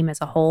the team as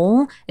a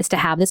whole, is to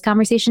have this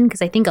conversation.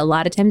 Because I think a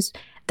lot of times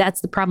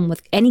that's the problem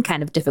with any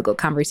kind of difficult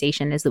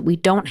conversation, is that we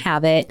don't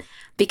have it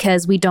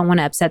because we don't want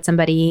to upset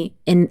somebody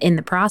in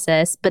the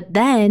process. But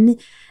then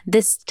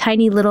this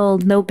tiny little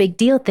no big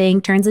deal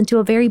thing turns into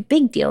a very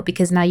big deal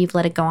because now you've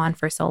let it go on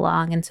for so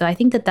long. And so I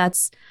think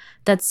that's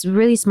a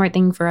really smart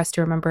thing for us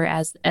to remember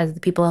as the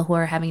people who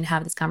are having to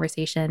have this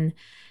conversation.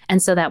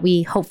 And so that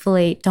we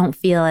hopefully don't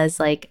feel as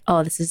like,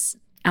 oh,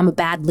 I'm a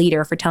bad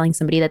leader for telling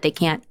somebody that they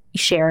can't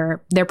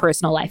share their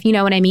personal life. You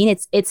know what I mean?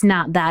 It's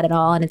not that at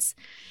all. And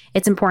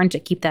it's important to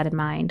keep that in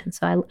mind. And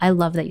so I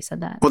love that you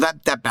said that. Well,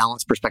 that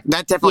balance perspective,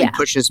 that definitely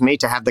pushes me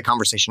to have the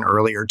conversation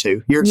earlier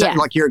too. You're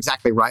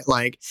exactly right.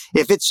 Like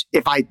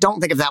if I don't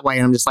think of that way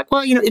and I'm just like,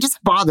 well, it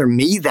doesn't bother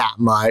me that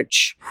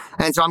much,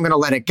 and so I'm going to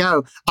let it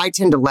go. I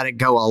tend to let it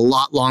go a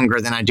lot longer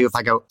than I do if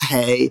I go,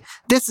 hey,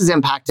 this is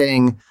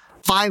impacting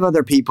 5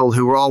 other people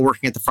who were all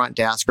working at the front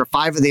desk, or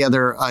 5 of the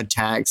other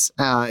techs.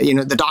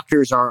 The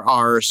doctors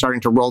are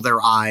starting to roll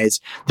their eyes.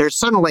 There's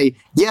suddenly,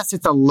 yes,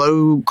 it's a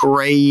low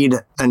grade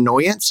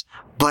annoyance,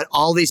 but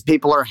all these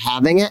people are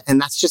having it, and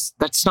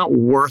that's not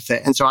worth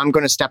it. And so I'm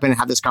going to step in and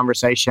have this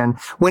conversation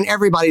when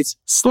everybody's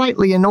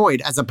slightly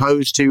annoyed, as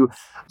opposed to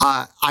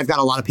I've got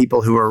a lot of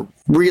people who are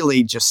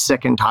really just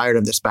sick and tired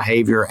of this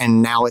behavior,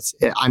 and now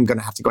I'm going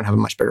to have to go and have a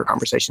much bigger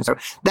conversation. So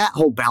that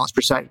whole balance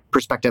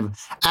perspective,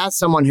 as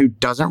someone who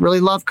doesn't really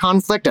love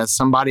conflict, as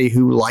somebody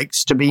who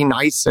likes to be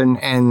nice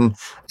and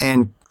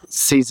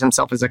sees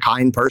himself as a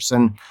kind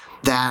person,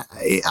 that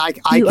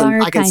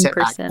I can sit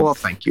back. Well,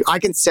 thank you. I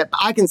can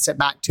sit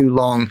back too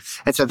long,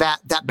 and so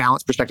that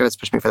balance perspective has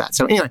pushed me for that.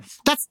 So anyway,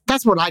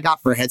 that's what I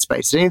got for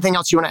Headspace. Anything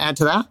else you want to add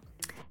to that?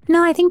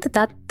 No, I think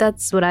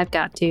that's what I've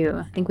got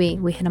too. I think we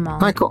hit them all. All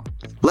right, cool.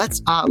 Let's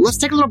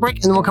take a little break,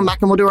 and then we'll come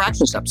back and we'll do our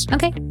action steps.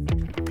 Okay.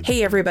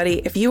 Hey everybody,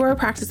 if you are a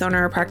practice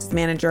owner or practice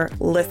manager,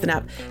 listen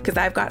up, because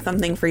I've got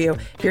something for you.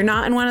 If you're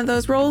not in one of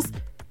those roles,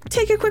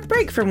 take a quick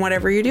break from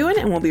whatever you're doing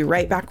and we'll be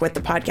right back with the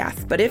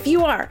podcast. But if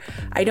you are,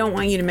 I don't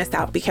want you to miss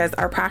out because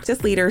our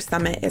Practice Leaders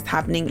Summit is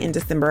happening in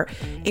December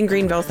in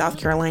Greenville, South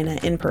Carolina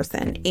in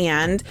person,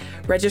 and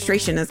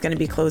registration is going to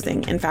be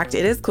closing. In fact,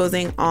 it is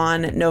closing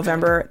on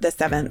November the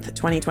 7th,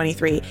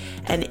 2023.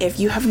 And if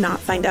you have not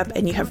signed up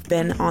and you have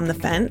been on the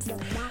fence,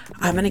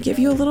 I'm going to give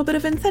you a little bit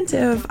of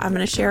incentive. I'm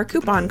going to share a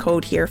coupon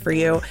code here for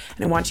you,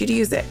 and I want you to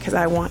use it because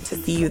I want to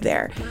see you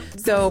there.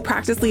 So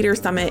Practice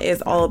Leaders Summit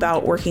is all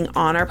about working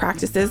on our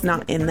practices,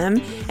 not in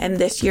them. And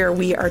this year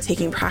we are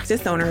taking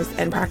practice owners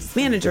and practice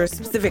managers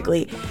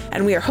specifically,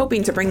 and we are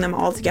hoping to bring them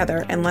all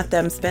together and let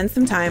them spend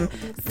some time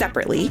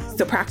separately.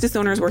 So practice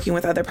owners working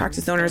with other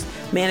practice owners,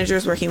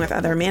 managers working with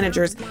other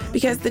managers,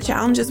 because the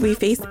challenges we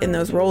face in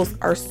those roles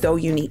are so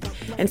unique.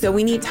 And so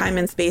we need time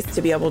and space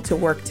to be able to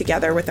work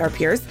together with our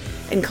peers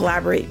and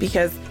collaborate,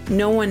 because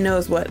no one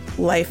knows what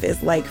life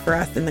is like for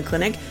us in the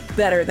clinic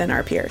better than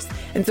our peers.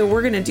 And so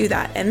we're going to do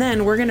that. And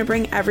then we're going to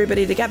bring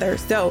everybody together.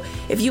 So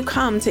if you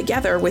come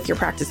together with your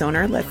practice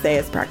owner, let's say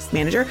as practice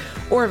manager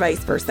or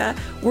vice versa,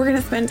 we're going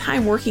to spend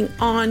time working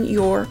on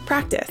your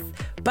practice.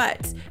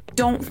 But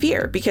don't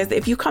fear, because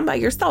if you come by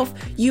yourself,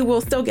 you will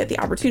still get the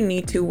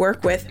opportunity to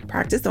work with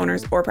practice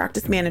owners or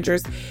practice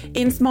managers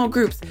in small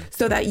groups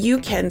so that you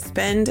can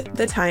spend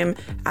the time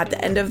at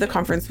the end of the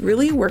conference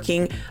really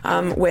working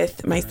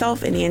with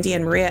myself and Andy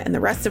and Maria and the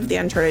rest of the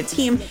Uncharted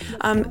team,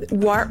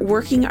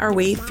 working our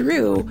way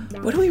through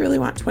what do we really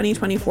want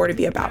 2024 to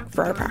be about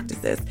for our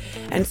practices.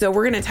 And so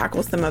we're going to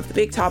tackle some of the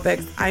big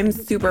topics. I'm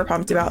super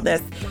pumped about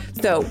this.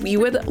 So we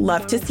would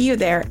love to see you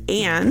there.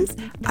 And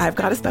I've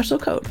got a special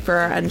code for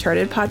our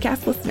Uncharted podcast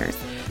listeners.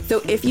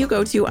 So if you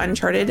go to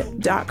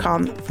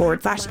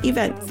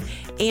uncharted.com/events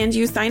and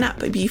you sign up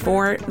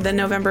before the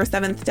November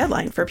 7th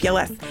deadline for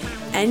PLS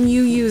and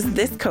you use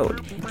this code,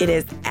 it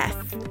is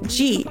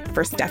SG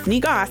for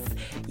Stephanie Goss,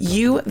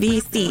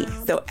 UVC.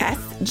 So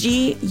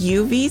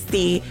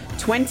SGUVC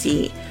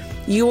 20,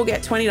 you will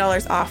get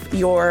 $20 off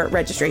your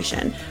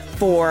registration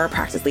for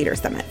Practice Leaders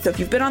Summit. So if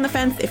you've been on the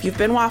fence, if you've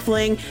been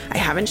waffling, I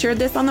haven't shared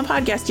this on the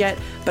podcast yet,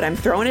 but I'm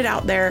throwing it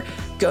out there.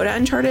 Go to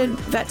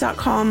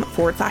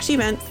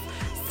unchartedvet.com/events,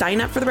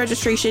 sign up for the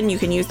registration. You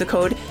can use the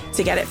code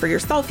to get it for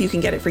yourself. You can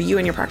get it for you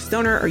and your practice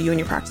owner or you and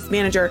your practice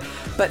manager,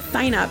 but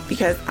sign up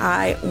because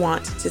I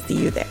want to see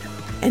you there.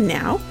 And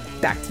now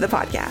back to the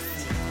podcast.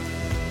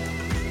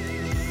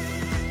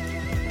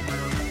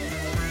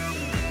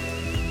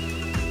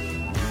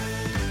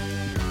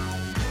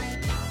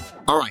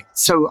 All right.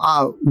 So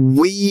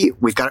we're in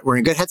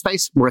a good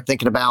headspace. We're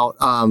thinking about,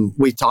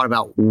 we thought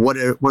about what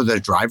are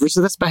the drivers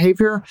of this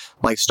behavior?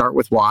 Like start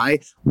with why.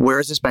 Where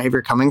is this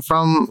behavior coming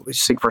from? We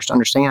seek first to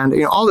understand,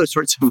 all those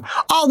sorts of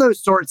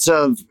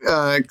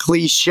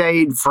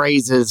cliched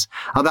phrases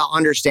about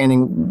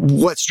understanding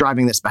what's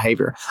driving this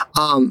behavior.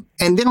 And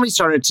then we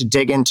started to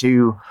dig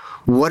into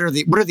what are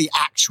the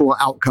actual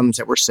outcomes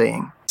that we're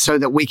seeing, so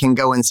that we can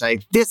go and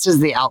say, this is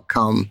the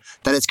outcome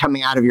that is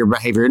coming out of your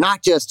behavior.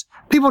 Not just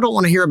people don't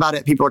want to hear about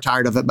it, people are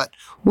tired of it, but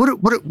what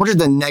are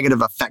the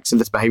negative effects of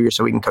this behavior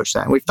so we can coach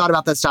that? And we've thought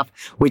about that stuff.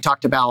 We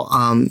talked about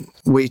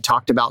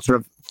sort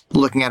of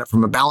looking at it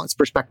from a balance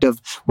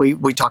perspective.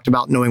 We talked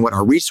about knowing what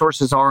our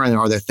resources are, and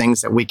are there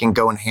things that we can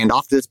go and hand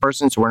off to this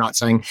person, so we're not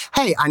saying,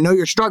 hey, I know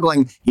you're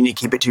struggling, you need to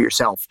keep it to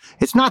yourself.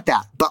 It's not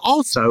that. But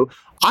also,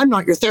 I'm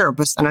not your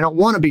therapist and I don't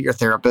want to be your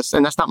therapist,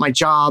 and that's not my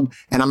job,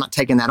 and I'm not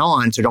taking that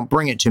on, so don't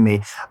bring it to me.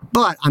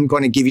 But I'm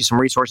going to give you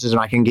some resources and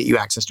I can get you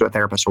access to a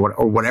therapist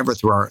or whatever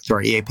through our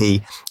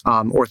EAP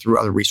or through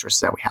other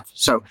resources that we have.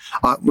 So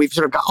we've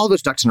sort of got all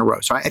those ducks in a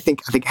row. So I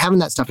think having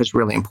that stuff is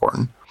really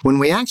important. When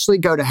we actually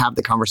go to have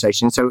the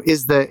conversation, so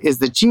is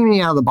the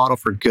genie out of the bottle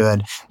for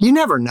good? You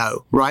never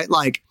know, right?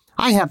 Like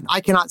I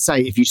cannot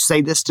say if you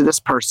say this to this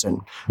person,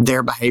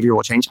 their behavior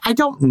will change. I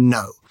don't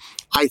know.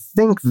 I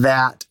think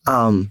that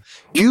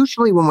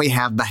usually when we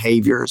have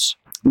behaviors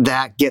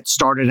that get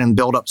started and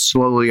build up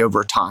slowly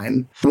over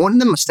time, one of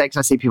the mistakes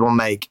I see people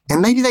make,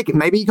 and maybe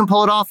you can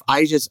pull it off.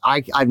 I've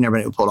never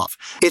been able to pull it off.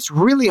 It's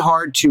really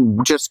hard to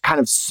just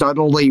kind of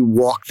subtly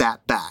walk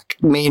that back,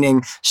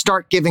 meaning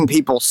start giving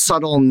people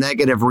subtle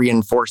negative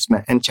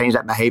reinforcement and change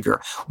that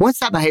behavior. Once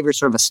that behavior is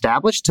sort of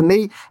established, to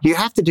me, you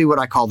have to do what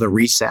I call the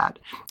reset.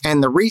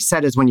 And the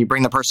reset is when you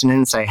bring the person in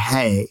and say,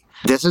 hey,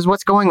 this is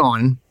what's going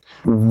on.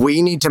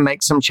 We need to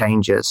make some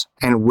changes,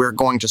 and we're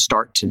going to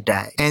start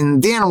today.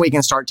 And then we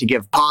can start to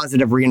give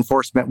positive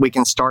reinforcement. We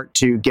can start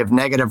to give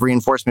negative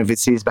reinforcement if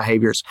it's these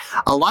behaviors.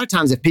 A lot of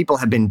times, if people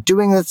have been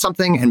doing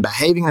something and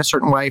behaving a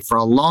certain way for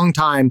a long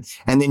time,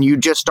 and then you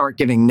just start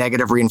giving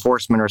negative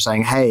reinforcement or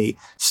saying, hey,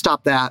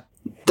 stop that.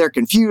 They're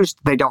confused.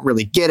 They don't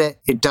really get it.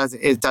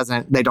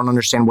 They don't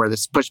understand where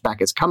this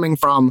pushback is coming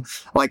from.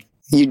 Like,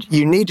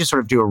 you need to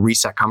sort of do a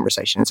reset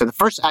conversation. And so the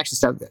first action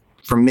step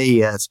for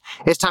me is,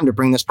 it's time to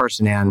bring this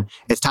person in.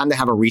 It's time to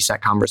have a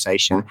reset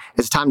conversation.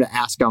 It's time to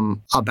ask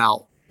them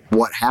about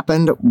what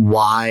happened,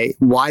 why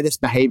this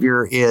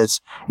behavior is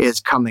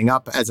coming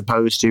up as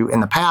opposed to in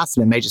the past.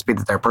 And it may just be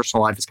that their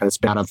personal life is kind of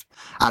spin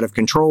out of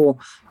control.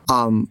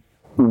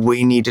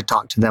 We need to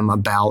talk to them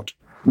about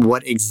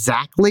what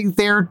exactly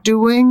they're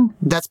doing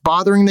that's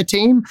bothering the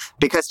team.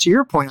 Because to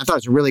your point, I thought it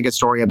was a really good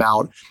story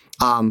about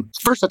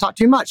first I talked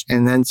too much,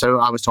 and then so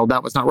I was told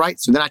that was not right.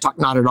 So then I talked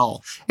not at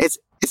all.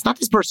 It's not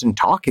this person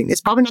talking. It's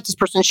probably not this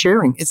person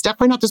sharing. It's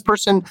definitely not this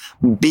person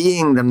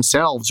being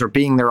themselves or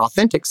being their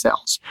authentic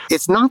selves.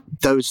 It's not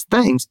those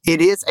things.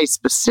 It is a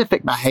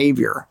specific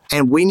behavior.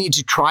 And we need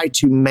to try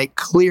to make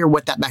clear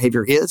what that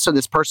behavior is so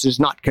this person is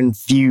not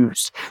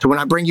confused. So when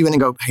I bring you in and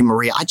go, hey,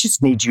 Maria, I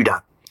just need you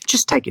to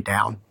just take it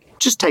down.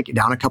 Just take it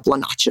down a couple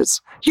of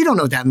notches. You don't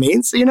know what that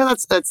means.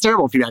 That's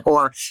terrible feedback.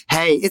 Or,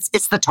 hey,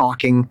 it's the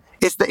talking.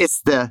 It's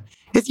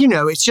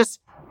just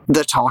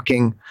the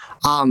talking.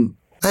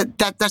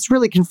 That's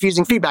really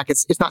confusing feedback.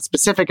 It's not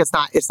specific. It's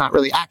not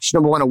really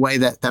actionable in a way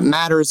that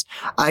matters.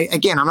 I'm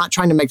not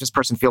trying to make this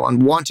person feel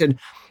unwanted.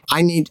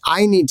 I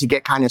need to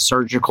get kind of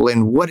surgical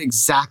in what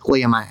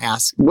exactly am I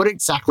asking? What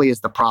exactly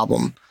is the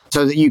problem,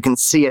 so that you can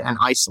see it and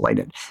isolate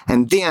it.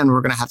 And then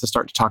we're going to have to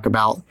start to talk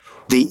about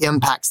the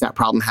impacts that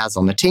problem has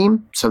on the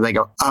team. So they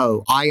go,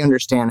 oh, I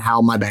understand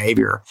how my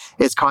behavior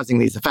is causing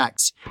these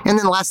effects. And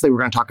then lastly, we're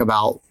going to talk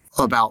about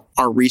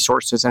our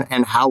resources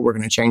and how we're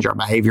going to change our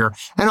behavior.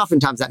 And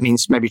oftentimes that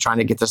means maybe trying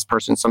to get this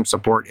person some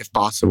support if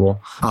possible,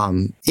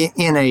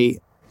 in a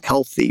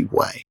healthy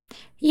way.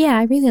 Yeah,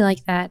 I really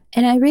like that.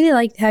 And I really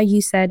liked how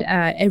you said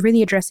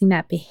really addressing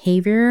that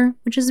behavior,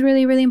 which is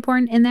really, really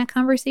important in that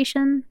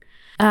conversation.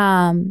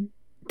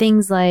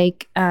 Things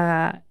like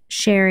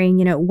sharing,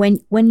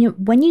 when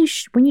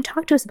you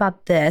talk to us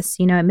about this,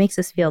 it makes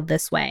us feel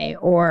this way,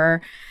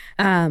 or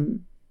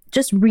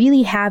just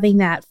really having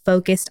that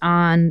focused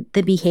on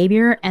the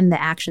behavior and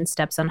the action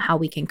steps on how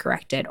we can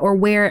correct it, or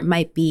where it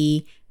might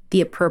be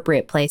the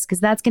appropriate place, because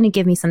that's going to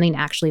give me something to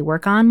actually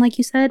work on, like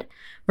you said,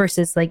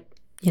 versus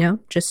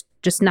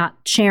just not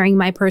sharing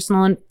my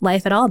personal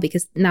life at all,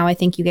 because now I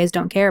think you guys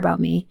don't care about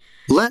me.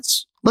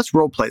 Let's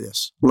role play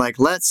this.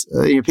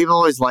 People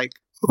always like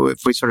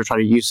if we sort of try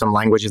to use some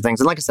language and things.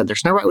 And like I said,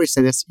 there's no right way to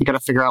say this. You got to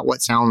figure out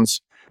what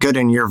sounds good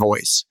in your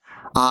voice.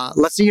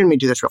 Let's see you and me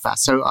do this real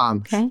fast. So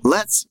okay.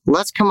 Let's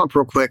come up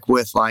real quick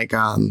with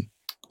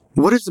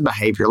what is the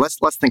behavior?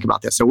 Let's think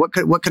about this. So what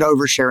could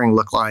oversharing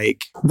look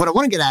like? What I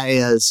want to get at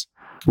is,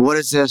 what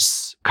does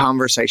this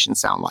conversation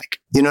sound like?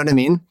 You know what I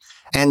mean?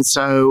 And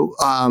so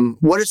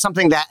what is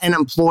something that an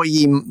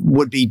employee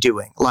would be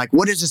doing? Like,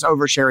 what does this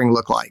oversharing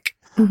look like?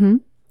 Mm-hmm.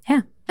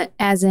 Yeah.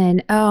 As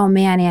in, oh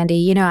man,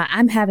 Andy,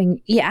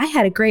 I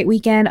had a great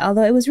weekend,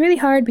 although it was really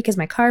hard because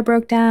my car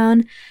broke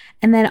down.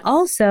 And then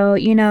also,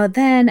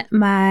 then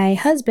my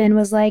husband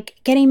was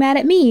getting mad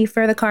at me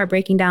for the car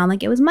breaking down,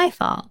 like it was my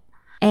fault.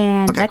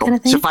 And okay, that cool. kind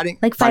of thing. So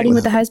fighting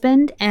with the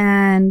husband.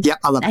 And yeah,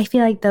 I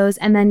feel like those,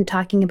 and then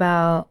talking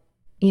about,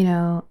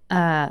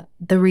 the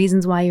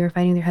reasons why you were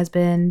fighting with your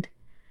husband.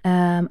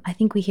 I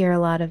think we hear a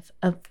lot of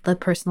the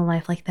personal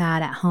life like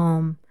that at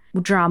home.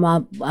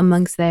 Drama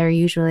amongst there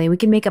usually. We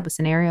can make up a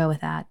scenario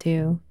with that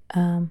too.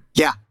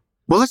 Yeah.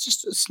 Well, let's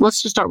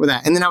just start with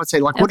that. And then I would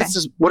say, what is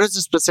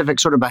the specific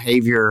sort of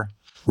behavior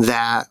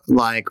that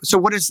so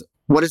what is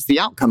the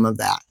outcome of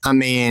that? I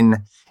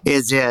mean,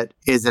 is it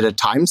a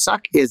time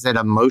suck? Is it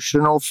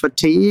emotional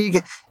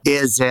fatigue?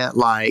 Is it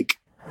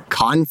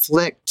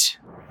conflict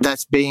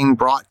that's being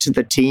brought to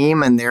the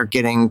team and they're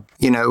getting,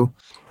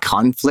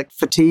 conflict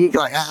fatigue?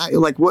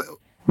 What,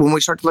 when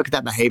we start to look at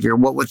that behavior,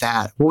 what would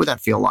that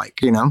feel like,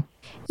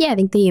 Yeah, I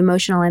think the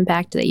emotional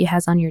impact that it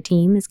has on your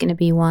team is going to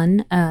be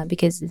one,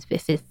 because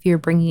if you're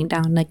bringing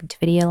down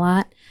negativity a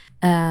lot,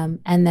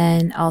 and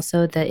then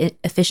also the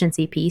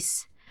efficiency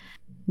piece.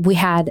 We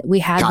had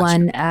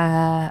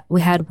Gotcha.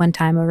 one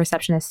time a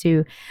receptionist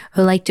who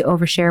liked to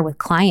overshare with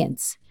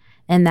clients,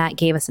 and that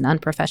gave us an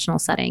unprofessional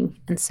setting.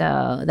 And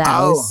so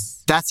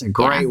that's a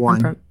great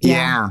one.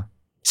 Yeah.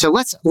 So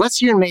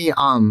let's you and me.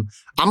 I'm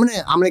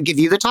gonna give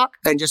you the talk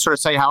and just sort of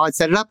say how I'd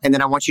set it up, and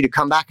then I want you to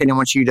come back and I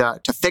want you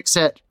to fix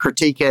it,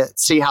 critique it,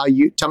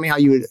 tell me how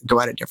you would go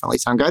at it differently.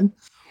 Sound good?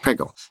 Okay,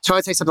 cool. So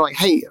I'd say something like,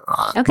 "Hey,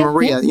 okay,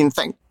 Maria, yeah.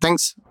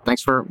 Thanks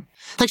for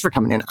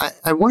coming in.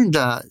 I wanted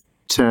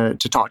to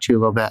talk to you a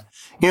little bit.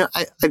 You and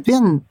I have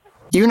been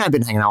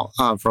hanging out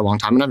for a long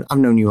time, and I've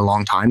known you a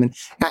long time, and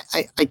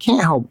I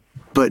can't help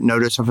but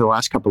notice over the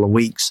last couple of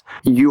weeks,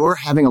 you're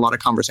having a lot of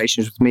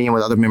conversations with me and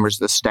with other members of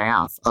the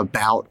staff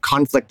about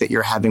conflict that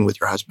you're having with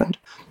your husband.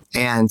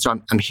 And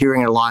so I'm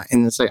hearing it a lot,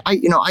 and it's like,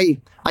 I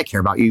care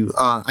about you.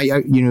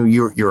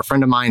 You're a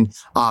friend of mine.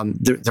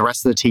 The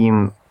rest of the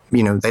team,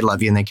 they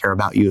love you and they care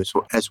about you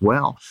as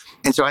well.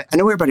 And so I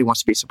know everybody wants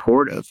to be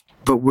supportive,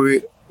 but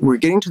we're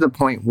getting to the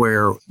point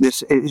where it's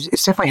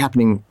definitely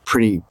happening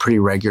pretty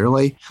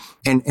regularly.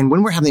 And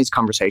when we're having these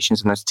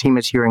conversations and this team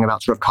is hearing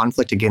about sort of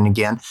conflict again and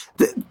again,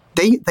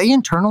 they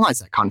internalize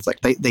that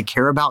conflict. They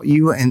care about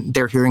you, and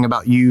they're hearing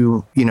about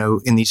you,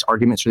 in these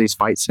arguments or these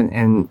fights,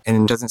 and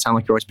it doesn't sound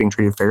like you're always being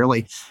treated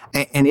fairly.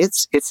 And it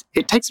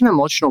takes an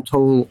emotional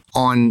toll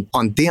on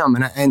them,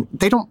 and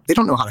they don't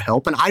know how to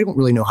help, and I don't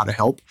really know how to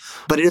help.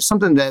 But it is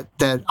something that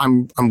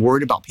I'm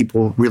worried about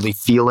people really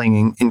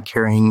feeling and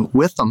carrying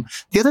with them.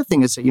 The other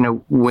thing is that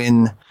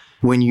when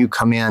when you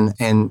come in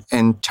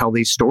and tell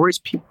these stories.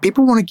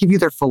 People want to give you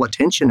their full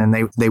attention,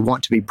 and they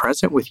want to be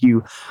present with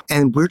you.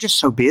 And we're just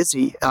so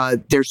busy. I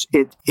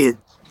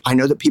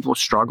know that people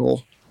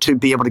struggle to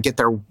be able to get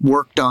their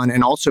work done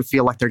and also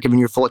feel like they're giving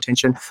you full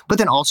attention. But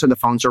then also the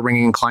phones are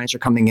ringing and clients are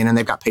coming in and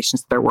they've got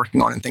patients that they're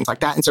working on and things like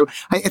that. And so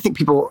I think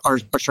people are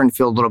starting to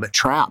feel a little bit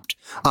trapped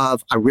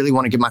of, I really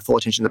want to give my full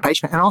attention to the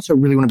patient and also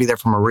really want to be there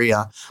for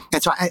Maria.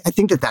 And so I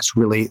think that's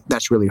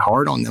really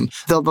hard on them.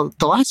 The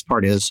last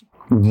part is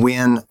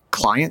when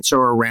clients are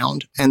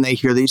around and they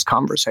hear these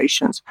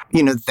conversations,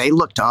 they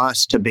look to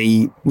us to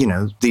be,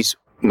 these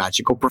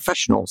magical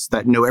professionals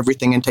that know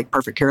everything and take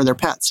perfect care of their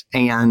pets.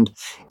 And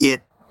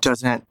it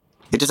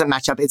doesn't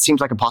match up. It seems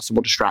like a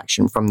possible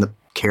distraction from the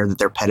care that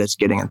their pet is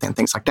getting and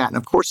things like that. And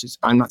of course,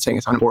 I'm not saying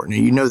it's unimportant,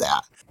 and you know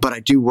that, but I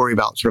do worry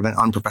about sort of an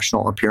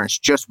unprofessional appearance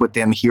just with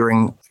them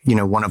hearing,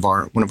 one of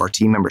our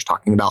team members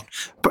talking about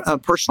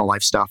personal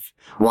life stuff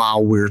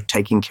while we're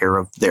taking care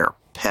of their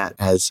pet.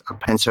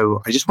 And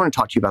so I just want to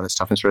talk to you about this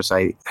stuff and sort of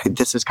say, hey,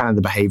 this is kind of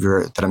the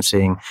behavior that I'm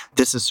seeing.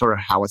 This is sort of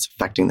how it's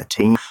affecting the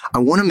team. I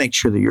want to make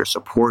sure that you're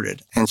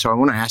supported. And so I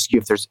want to ask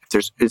you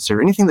is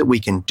there anything that we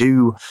can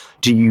do?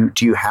 Do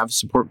you have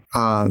support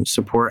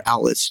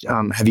outlets?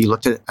 Have you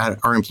looked at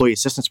our employee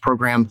assistance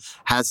program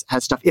has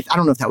stuff? I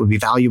don't know if that would be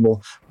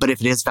valuable, but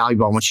if it is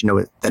valuable, I want you to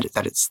know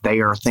that it's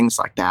there, things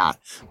like that.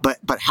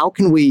 But how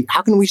can we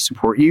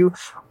support you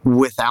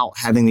without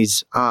having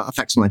these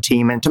effects on the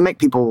team, and to make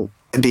people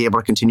be able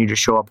to continue to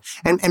show up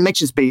and make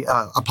this be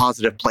a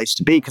positive place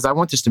to be? Because I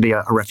want this to be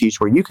a refuge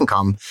where you can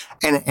come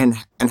and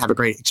have a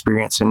great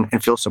experience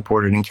and feel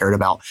supported and cared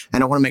about.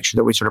 And I want to make sure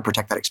that we sort of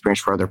protect that experience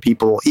for other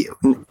people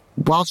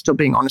while still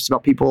being honest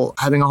about people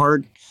having a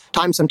hard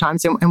time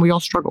sometimes, and we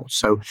all struggle.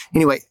 So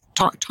anyway,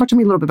 talk to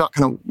me a little bit about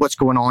kind of what's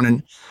going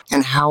on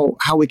and how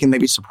we can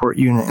maybe support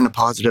you in a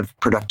positive,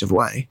 productive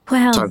way.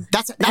 Well, so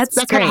that's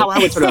kind of how I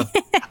would sort of.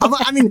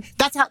 I mean,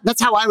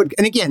 that's how I would.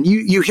 And again,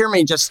 you hear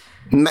me just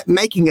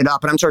making it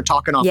up, and I'm sort of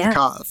talking off the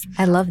cuff.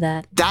 I love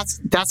that.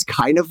 That's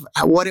kind of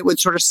what it would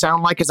sort of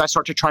sound like as I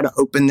start to try to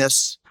open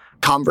this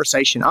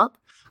conversation up.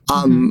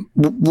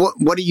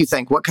 What do you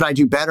think? What could I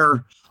do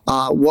better?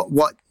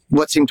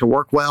 What seemed to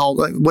work well?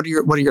 What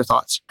are your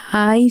thoughts?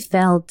 I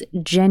felt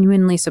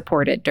genuinely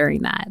supported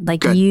during that. Like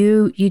Good.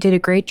 you did a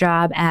great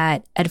job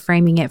at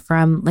framing it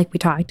from, like we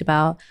talked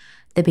about,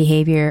 the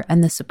behavior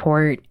and the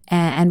support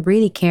and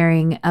really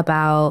caring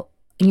about,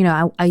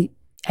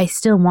 I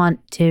still want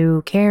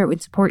to care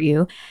and support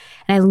you.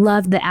 And I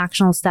love the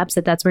actionable steps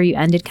that's where you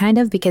ended kind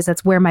of, because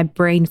that's where my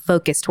brain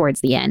focused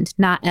towards the end,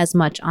 not as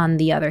much on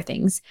the other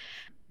things,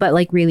 but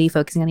like really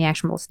focusing on the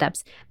actionable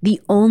steps. The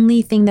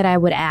only thing that I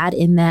would add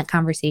in that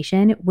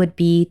conversation would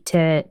be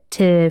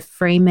to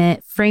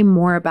frame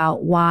more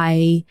about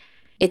why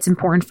it's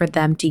important for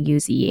them to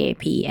use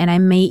EAP. And I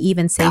may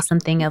even say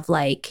something of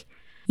like,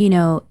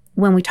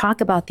 when we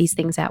talk about these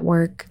things at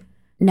work,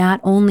 not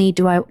only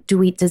does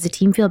the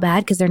team feel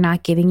bad because they're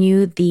not giving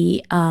you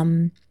the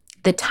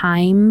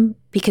time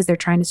because they're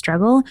trying to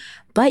struggle,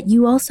 but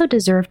you also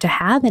deserve to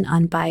have an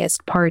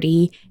unbiased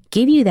party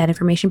give you that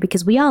information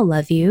because we all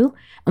love you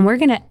and we're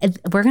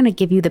gonna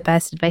give you the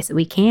best advice that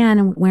we can,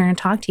 and we're gonna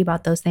talk to you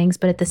about those things.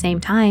 But at the same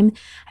time,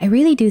 I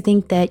really do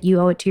think that you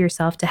owe it to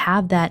yourself to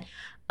have that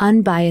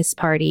unbiased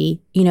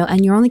party,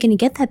 and you're only going to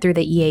get that through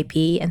the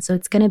EAP. And so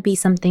it's going to be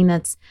something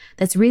that's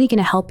really going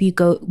to help you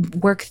go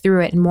work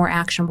through it in more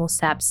actionable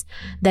steps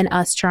than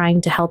us trying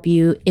to help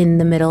you in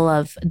the middle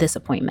of this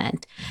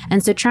appointment.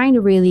 And so trying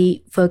to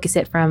really focus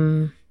it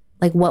from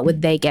like, what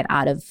would they get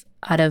out of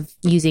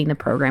using the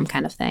program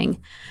kind of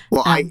thing.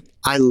 Well, I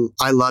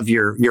love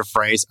your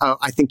phrase. Oh,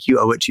 I think you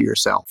owe it to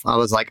yourself. I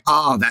was like,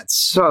 oh, that's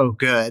so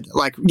good.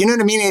 Like, you know what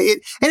I mean?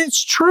 And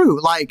it's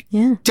true. Like,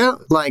 you've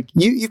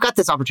got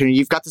this opportunity.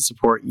 You've got the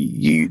support.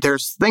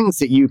 There's things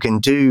that you can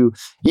do.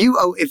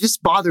 If it's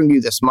bothering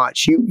you this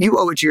much, you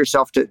owe it to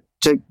yourself to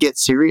get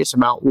serious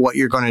about what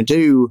you're going to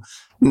do,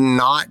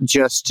 not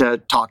just to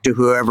talk to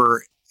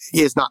whoever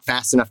is not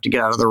fast enough to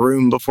get out of the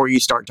room before you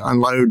start to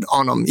unload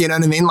on them. You know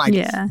what I mean?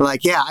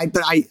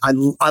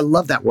 I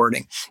love that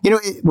wording.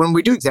 When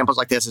we do examples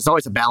like this, it's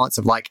always a balance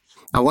of like,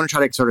 I want to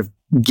try to sort of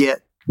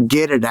get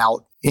it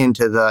out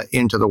into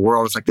the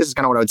world. It's like, this is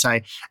kind of what I would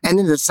say. And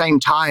then at the same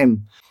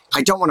time,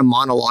 I don't want to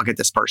monologue at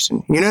this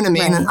person. You know what I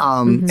mean?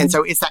 Right. And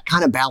so it's that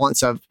kind of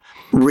balance of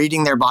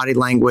reading their body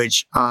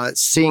language,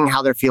 seeing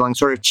how they're feeling,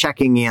 sort of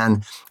checking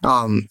in.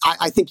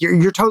 I think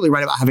you're totally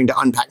right about having to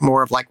unpack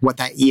more of like what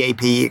that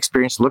EAP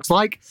experience looks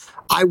like.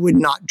 I would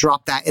not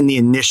drop that in the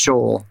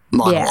initial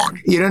monologue.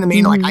 Yeah. You know what I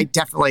mean?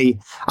 Mm-hmm. Like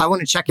I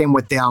want to check in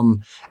with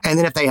them. And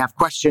then if they have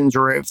questions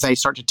or if they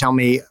start to tell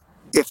me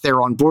if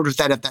they're on board with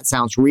that, if that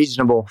sounds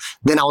reasonable,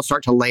 then I'll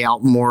start to lay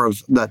out more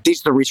of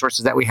these are the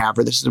resources that we have,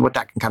 or this is what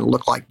that can kind of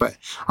look like. But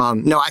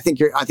no, I think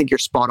you're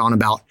spot on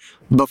about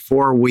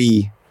before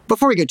we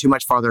go too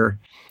much farther,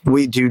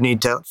 we do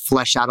need to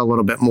flesh out a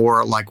little bit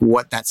more like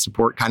what that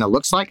support kind of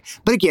looks like.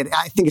 But again,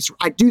 I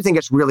do think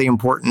it's really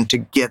important to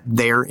get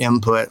their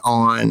input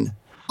on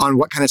on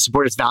what kind of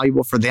support is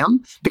valuable for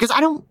them, because I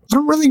don't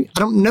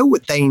know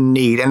what they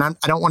need. And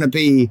I don't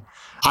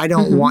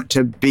want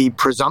to be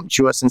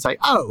presumptuous and say,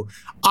 oh,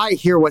 I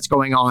hear what's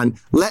going on.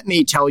 Let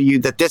me tell you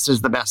that this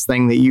is the best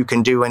thing that you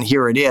can do, and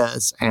here it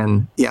is.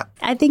 And yeah.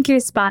 I think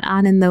you're spot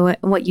on in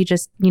what you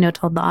just,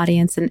 told the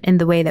audience and in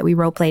the way that we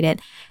role played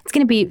it. It's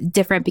going to be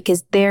different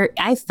because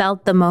I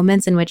felt the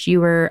moments in which you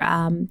were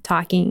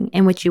talking,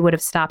 in which you would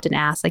have stopped and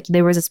asked. Like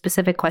there was a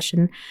specific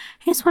question.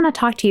 I just want to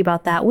talk to you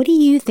about that. What do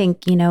you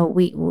think,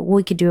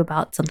 we could do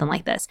about something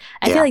like this?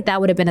 I feel like that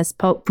would have been a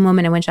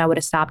moment in which I would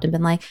have stopped and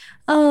been like,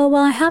 oh,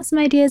 well, I have some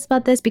ideas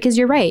about this, because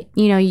you're right.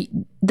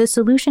 The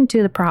solution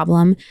to the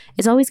problem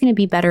is always going to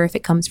be better if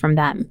it comes from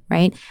them,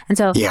 right? And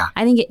so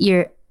I think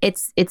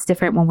it's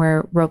different when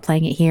we're role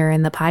playing it here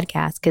in the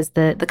podcast, because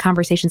the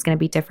conversation is going to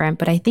be different.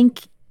 But I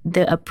think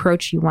the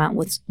approach you went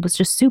was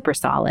just super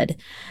solid,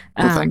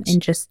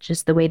 and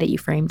just the way that you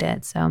framed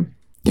it. So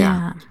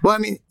yeah. Well, I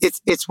mean,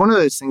 it's one of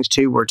those things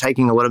too. We're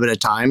taking a little bit of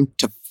time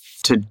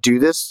to do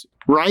this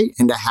right,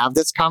 and to have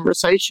this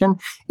conversation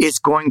is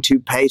going to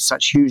pay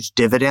such huge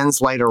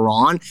dividends later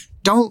on.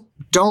 Don't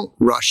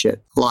rush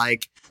it.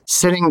 Like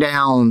sitting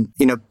down,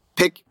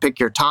 pick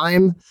your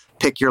time,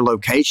 pick your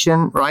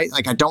location, right?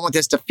 Like I don't want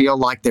this to feel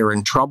like they're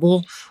in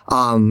trouble.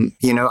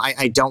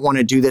 I don't want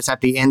to do this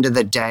at the end of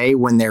the day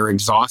when they're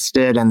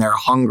exhausted and they're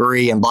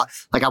hungry and blah.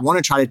 Like I want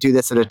to try to do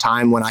this at a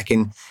time when I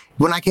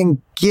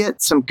can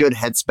get some good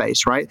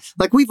headspace, right?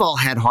 Like we've all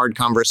had hard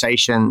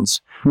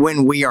conversations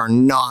when we are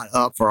not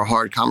up for a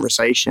hard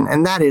conversation.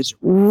 And that is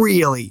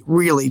really,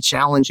 really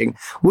challenging.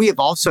 We have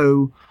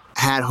also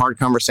had hard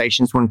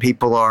conversations when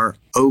people are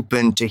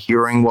open to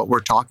hearing what we're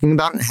talking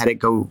about and had it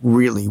go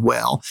really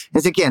well.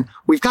 And again,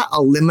 we've got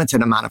a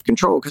limited amount of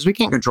control because we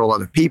can't control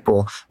other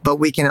people, but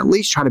we can at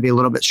least try to be a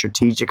little bit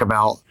strategic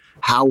about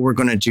how we're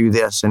going to do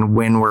this and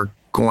when we're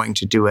going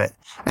to do it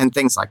and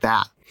things like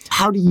that.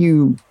 How do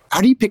you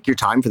pick your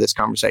time for this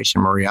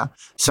conversation, Maria?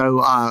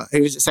 So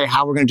say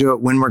how we're going to do it,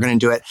 when we're going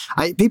to do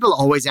it. People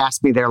always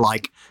ask me, they're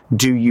like,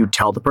 do you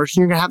tell the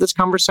person you're going to have this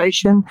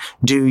conversation?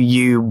 Do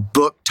you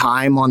book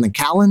time on the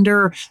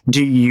calendar?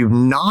 Do you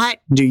not?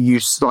 Do you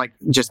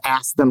just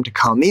ask them to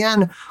come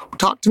in?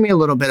 Talk to me a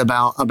little bit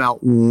about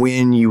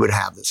when you would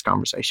have this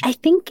conversation. I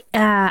think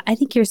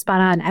you're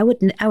spot on.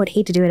 I would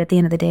hate to do it at the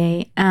end of the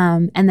day.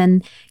 And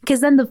then,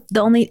 because then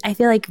I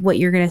feel like what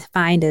you're going to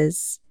find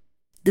is,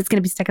 it's going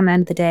to be stuck on the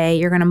end of the day.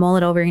 You're going to mull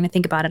it over. You're going to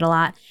think about it a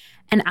lot.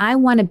 And I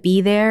want to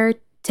be there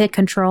to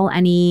control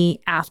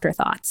any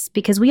afterthoughts,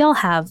 because we all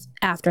have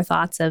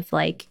afterthoughts of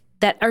like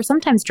that are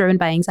sometimes driven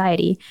by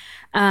anxiety,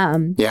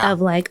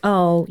 of like,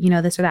 oh,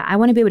 this or that. I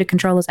want to be able to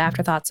control those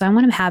afterthoughts. So I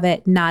want to have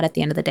it not at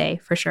the end of the day,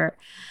 for sure.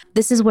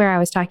 This is where I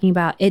was talking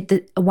about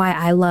it, why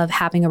I love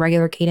having a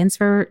regular cadence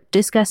for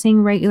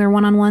discussing regular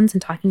one-on-ones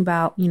and talking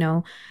about,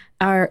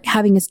 are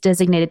having this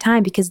designated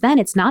time, because then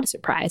it's not a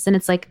surprise. And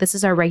it's like, this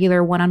is our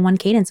regular one-on-one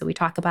cadence. So we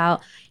talk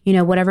about,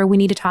 whatever we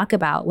need to talk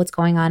about, what's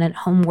going on at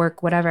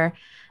homework, whatever,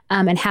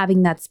 and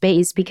having that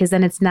space, because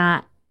then it's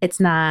not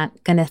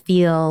going to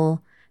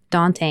feel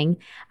daunting.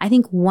 I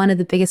think one of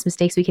the biggest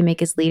mistakes we can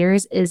make as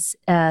leaders is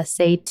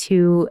say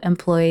to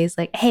employees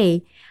like,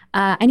 hey,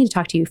 I need to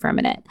talk to you for a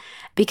minute,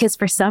 because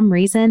for some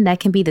reason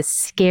that can be the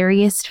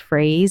scariest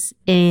phrase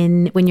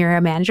when you're a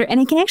manager. And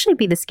it can actually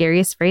be the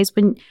scariest phrase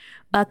when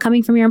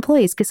coming from your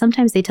employees, because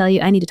sometimes they tell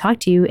you, I need to talk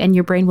to you, and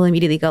your brain will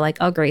immediately go like,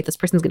 oh, great, this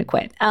person's going to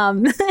quit.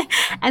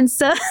 And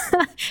so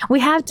we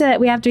have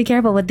to be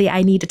careful with the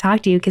I need to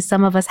talk to you, because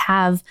some of us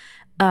have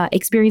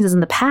experiences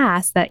in the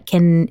past that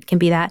can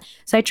be that.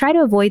 So I try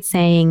to avoid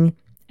saying,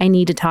 I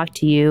need to talk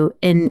to you,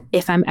 and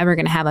if I'm ever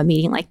going to have a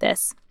meeting like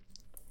this.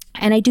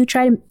 And I do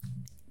try to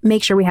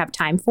make sure we have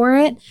time for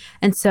it.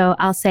 And so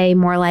I'll say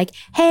more like,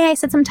 hey, I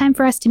set some time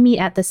for us to meet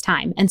at this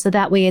time. And so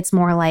that way it's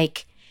more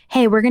like,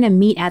 hey, we're going to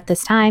meet at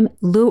this time,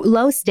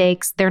 low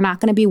stakes. They're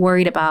not going to be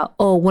worried about,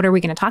 oh, what are we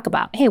going to talk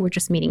about? Hey, we're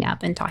just meeting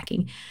up and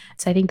talking.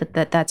 So I think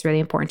that's really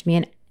important to me.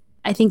 And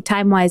I think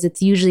time-wise,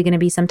 it's usually going to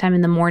be sometime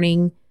in the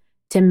morning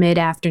to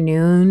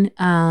mid-afternoon,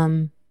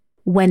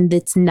 when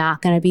it's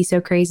not going to be so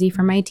crazy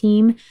for my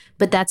team.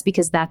 But that's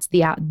because that's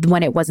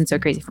when it wasn't so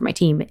crazy for my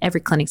team.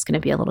 Every clinic's going to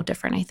be a little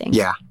different, I think.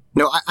 Yeah.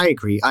 No, I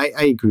agree. I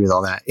agree with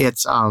all that.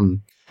 It's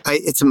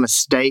a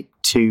mistake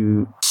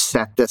to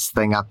set this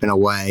thing up in a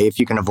way, if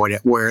you can avoid it,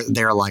 where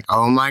they're like,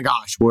 oh my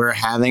gosh, we're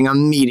having a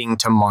meeting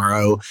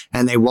tomorrow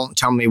and they won't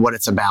tell me what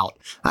it's about.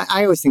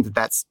 I always think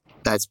that's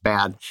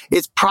bad.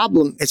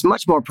 It's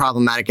much more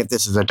problematic if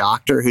this is a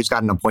doctor who's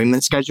got an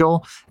appointment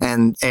schedule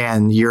and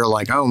you're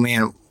like, oh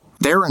man,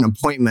 they're in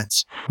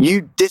appointments.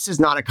 This is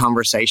not a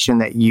conversation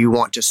that you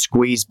want to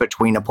squeeze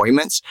between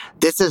appointments.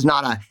 This is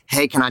not a,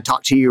 hey, can I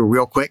talk to you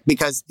real quick?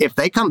 Because if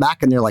they come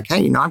back and they're like,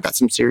 hey, I've got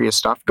some serious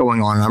stuff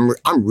going on, and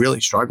I'm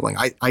really struggling.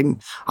 I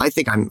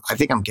think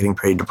I'm getting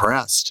pretty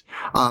depressed.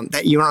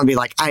 That you want to be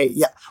like,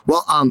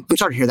 I'm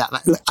sorry to hear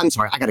that. I'm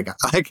sorry, I gotta go.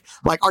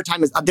 Like our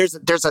time is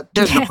there's an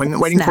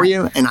appointment waiting for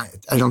you, and I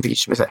don't think you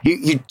should miss it.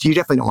 You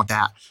definitely don't want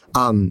that.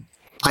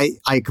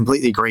 I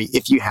completely agree.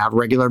 If you have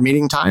regular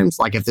meeting times,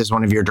 like if this is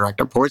one of your direct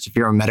reports, if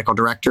you're a medical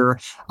director,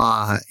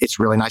 it's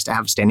really nice to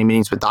have standing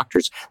meetings with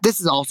doctors. This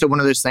is also one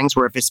of those things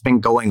where if it's been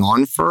going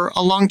on for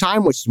a long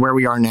time, which is where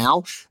we are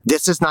now,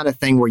 this is not a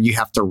thing where you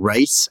have to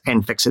race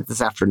and fix it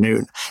this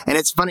afternoon. And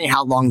it's funny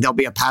how long there'll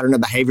be a pattern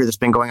of behavior that's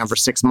been going on for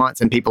 6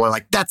 months and people are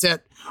like, that's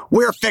it.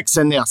 We're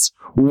fixing this.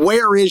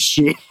 Where is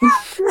she?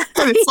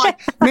 And it's like,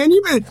 man,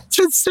 it's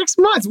been 6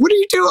 months. What are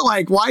you doing?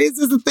 Like, why is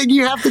this a thing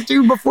you have to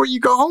do before you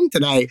go home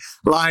today?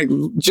 Like,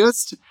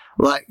 just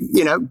like,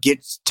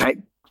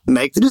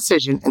 make the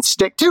decision and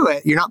stick to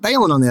it. You're not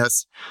bailing on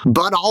this,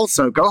 but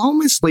also go home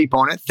and sleep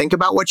on it. Think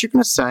about what you're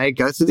going to say.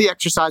 Go through the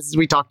exercises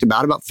we talked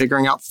about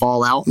figuring out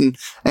fallout and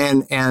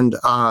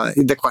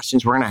the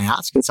questions we're going to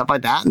ask and stuff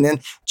like that. And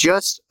then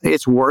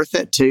it's worth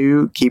it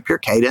to keep your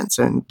cadence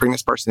and bring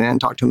this person in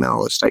and talk to them in a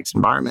low stakes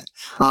environment.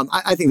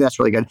 I think that's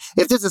really good.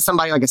 If this is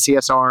somebody like a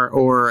CSR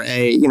or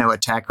a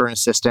tech or an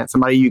assistant,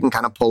 somebody you can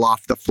kind of pull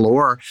off the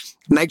floor,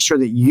 make sure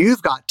that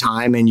you've got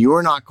time and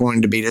you're not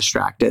going to be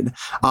distracted.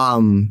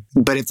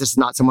 But if this is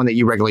not someone that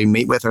you regularly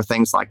meet with or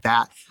things like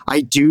that,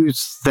 I do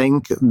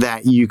think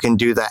that you can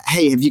do that.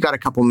 Hey, have you got a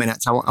couple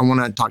minutes? I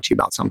want to talk to you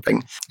about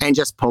something, and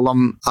just pull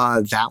them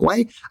that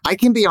way. I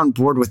can be on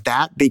board with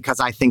that because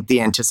I think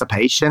the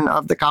anticipation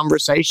of the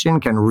conversation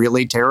can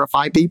really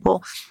terrify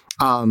people.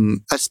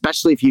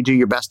 Especially if you do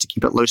your best to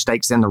keep it low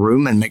stakes in the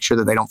room and make sure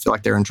that they don't feel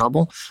like they're in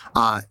trouble.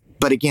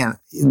 But again,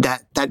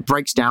 that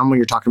breaks down when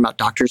you're talking about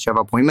doctors who have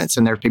appointments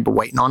and there's people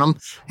waiting on them.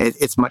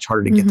 It's much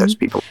harder to get those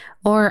people.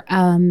 Or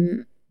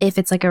if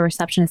it's like a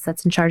receptionist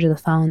that's in charge of the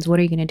phones, what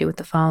are you going to do with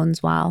the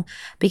phones?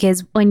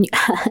 Because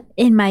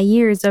in my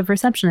years of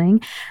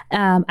receptioning,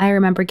 I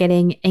remember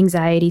getting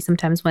anxiety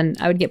sometimes when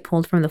I would get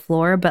pulled from the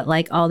floor, but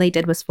like all they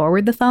did was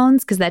forward the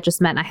phones because that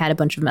just meant I had a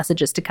bunch of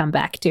messages to come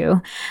back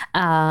to.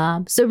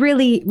 So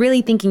really,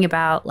 really thinking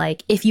about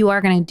like if you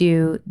are going to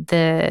do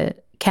the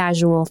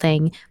casual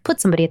thing, put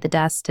somebody at the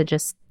desk to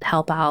just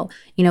help out,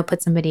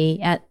 put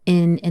somebody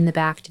in the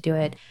back to do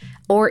it.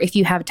 Or if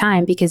you have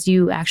time, because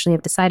you actually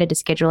have decided to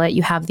schedule it,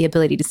 you have the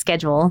ability to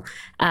schedule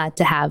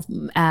to have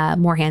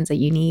more hands that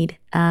you need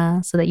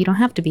so that you don't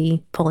have to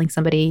be pulling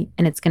somebody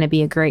and it's going to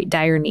be a great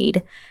dire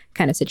need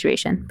kind of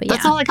situation. But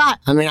that's all I got.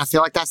 I mean, I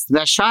feel like that's the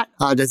best shot.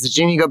 Does the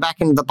genie go back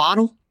into the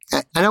bottle?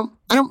 I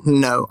don't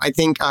know. I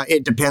think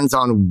it depends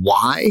on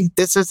why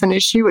this is an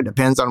issue. It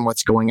depends on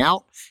what's going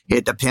out.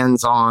 It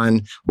depends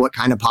on what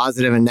kind of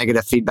positive and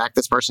negative feedback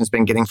this person's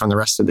been getting from the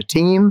rest of the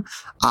team.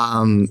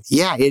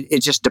 It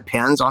just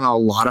depends on a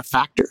lot of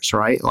factors,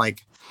 right?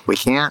 Like we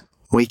can't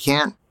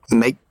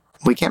make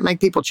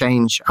people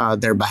change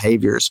their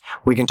behaviors.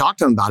 We can talk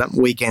to them about it.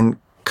 We can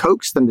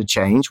coax them to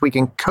change. We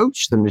can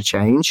coach them to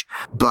change,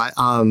 but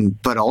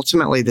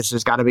ultimately this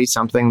has got to be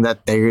something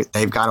that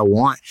they've got to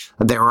want.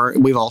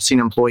 We've all seen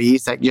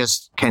employees that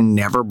just can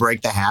never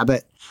break the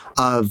habit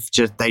of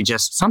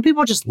some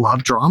people just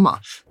love drama.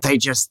 They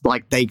just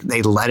they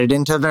let it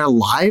into their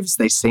lives.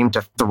 They seem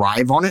to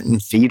thrive on it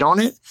and feed on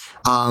it.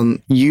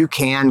 You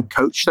can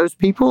coach those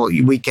people.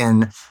 We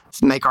can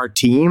make our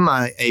team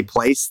a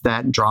place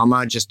that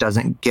drama just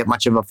doesn't get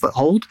much of a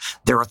foothold.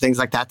 There are things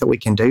like that we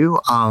can do.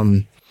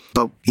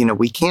 But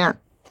we can't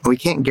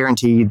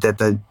guarantee that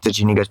the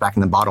genie goes back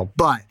in the bottle.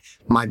 But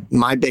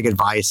my big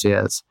advice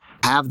is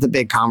have the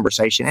big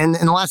conversation. And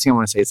the last thing I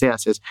want to say is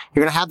this, is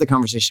you're going to have the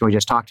conversation we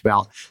just talked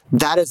about.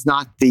 That is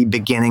not the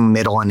beginning,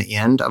 middle, and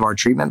end of our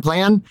treatment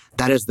plan.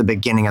 That is the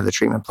beginning of the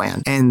treatment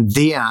plan. And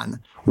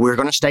then we're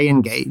going to stay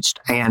engaged.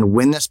 And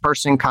when this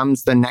person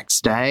comes the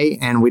next day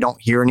and we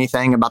don't hear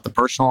anything about the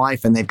personal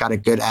life and they've got a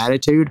good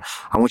attitude,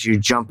 I want you to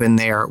jump in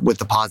there with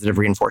the positive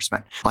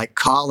reinforcement. Like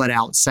call it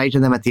out. Say to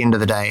them at the end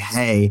of the day,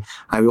 hey,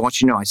 I want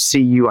you to know I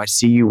see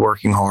you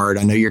working hard.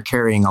 I know you're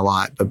carrying a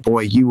lot, but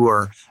boy, you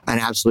were an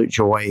absolute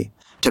joy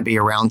to be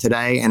around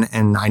today.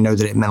 And I know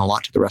that it meant a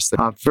lot to the rest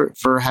of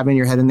for having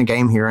your head in the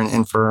game here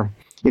and for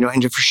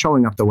and for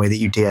showing up the way that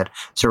you did.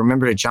 So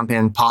remember to jump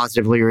in,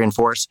 positively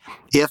reinforce.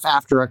 If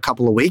after a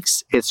couple of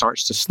weeks it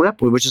starts to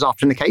slip, which is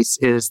often the case,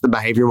 is the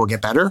behavior will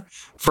get better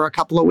for a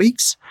couple of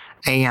weeks.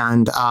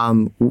 And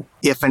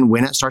if and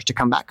when it starts to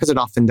come back, because it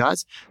often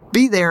does,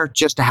 be there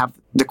just to have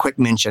the quick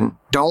mention.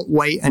 Don't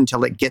wait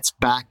until it gets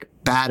back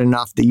bad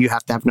enough that you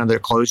have to have another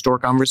closed door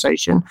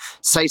conversation.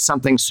 Say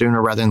something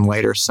sooner rather than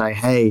later. Say,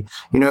 hey,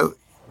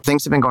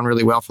 things have been going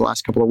really well for the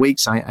last couple of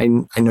weeks. I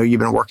know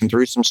you've been working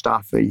through some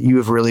stuff. You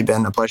have really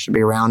been a pleasure to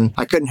be around.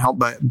 I couldn't help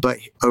but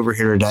over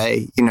here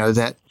today,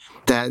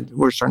 that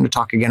we're starting to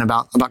talk again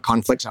about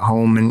conflicts at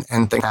home and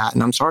things like that.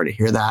 And I'm sorry to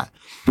hear that.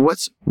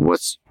 What's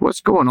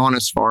going on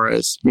as far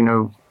as,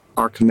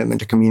 our commitment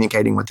to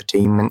communicating with the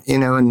team and,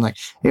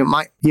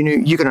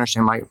 you can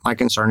understand my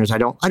concern is I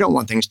don't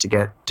want things to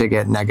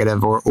get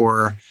negative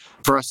or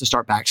for us to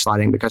start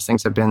backsliding because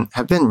things have been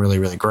really,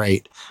 really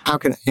great. How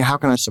can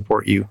I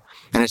support you?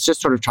 And it's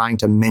just sort of trying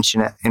to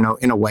mention it,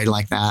 in a way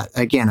like that.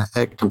 Again,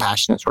 a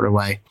compassionate sort of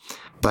way.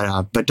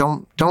 But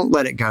don't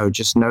let it go.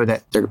 Just know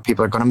that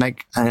people are going to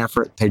make an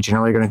effort. They're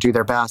generally going to do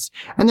their best,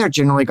 and they're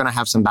generally going to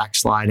have some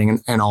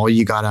backsliding. And all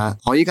you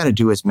gotta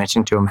do is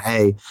mention to them,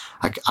 hey,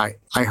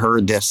 I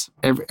heard this.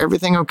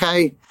 Everything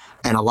okay?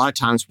 And a lot of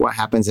times, what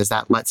happens is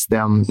that lets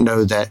them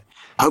know that.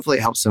 Hopefully,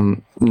 it helps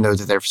them know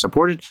that they're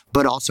supported,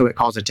 but also it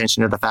calls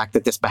attention to the fact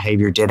that this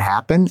behavior did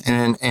happen,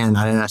 and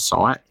I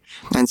saw it.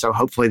 And so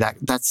hopefully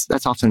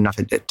that's often enough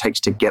it takes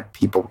to get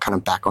people kind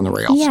of back on the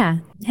rails. Yeah,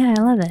 I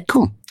love it.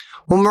 Cool.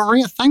 Well,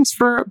 Maria, thanks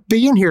for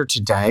being here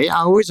today. I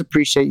always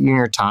appreciate you and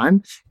your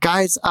time.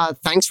 Guys,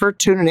 thanks for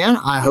tuning in.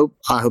 I hope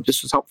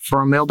this was helpful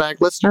for a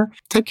mailbag listener.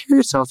 Take care of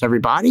yourselves,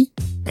 everybody.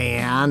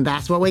 And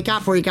that's what we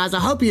got for you guys. I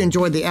hope you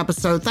enjoyed the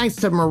episode. Thanks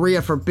to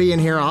Maria for being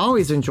here. I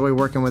always enjoy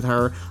working with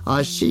her.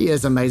 She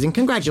is amazing.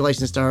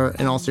 Congratulations to her,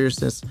 in all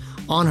seriousness,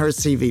 on her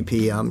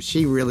CVP.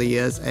 She really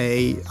is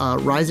a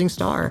rising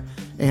star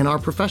in our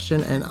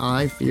profession, and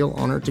I feel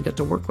honored to get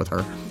to work with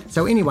her.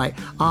 So anyway,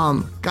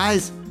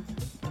 guys,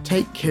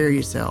 take care of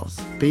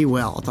yourselves. Be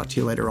well. I'll talk to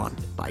you later on.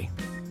 Bye.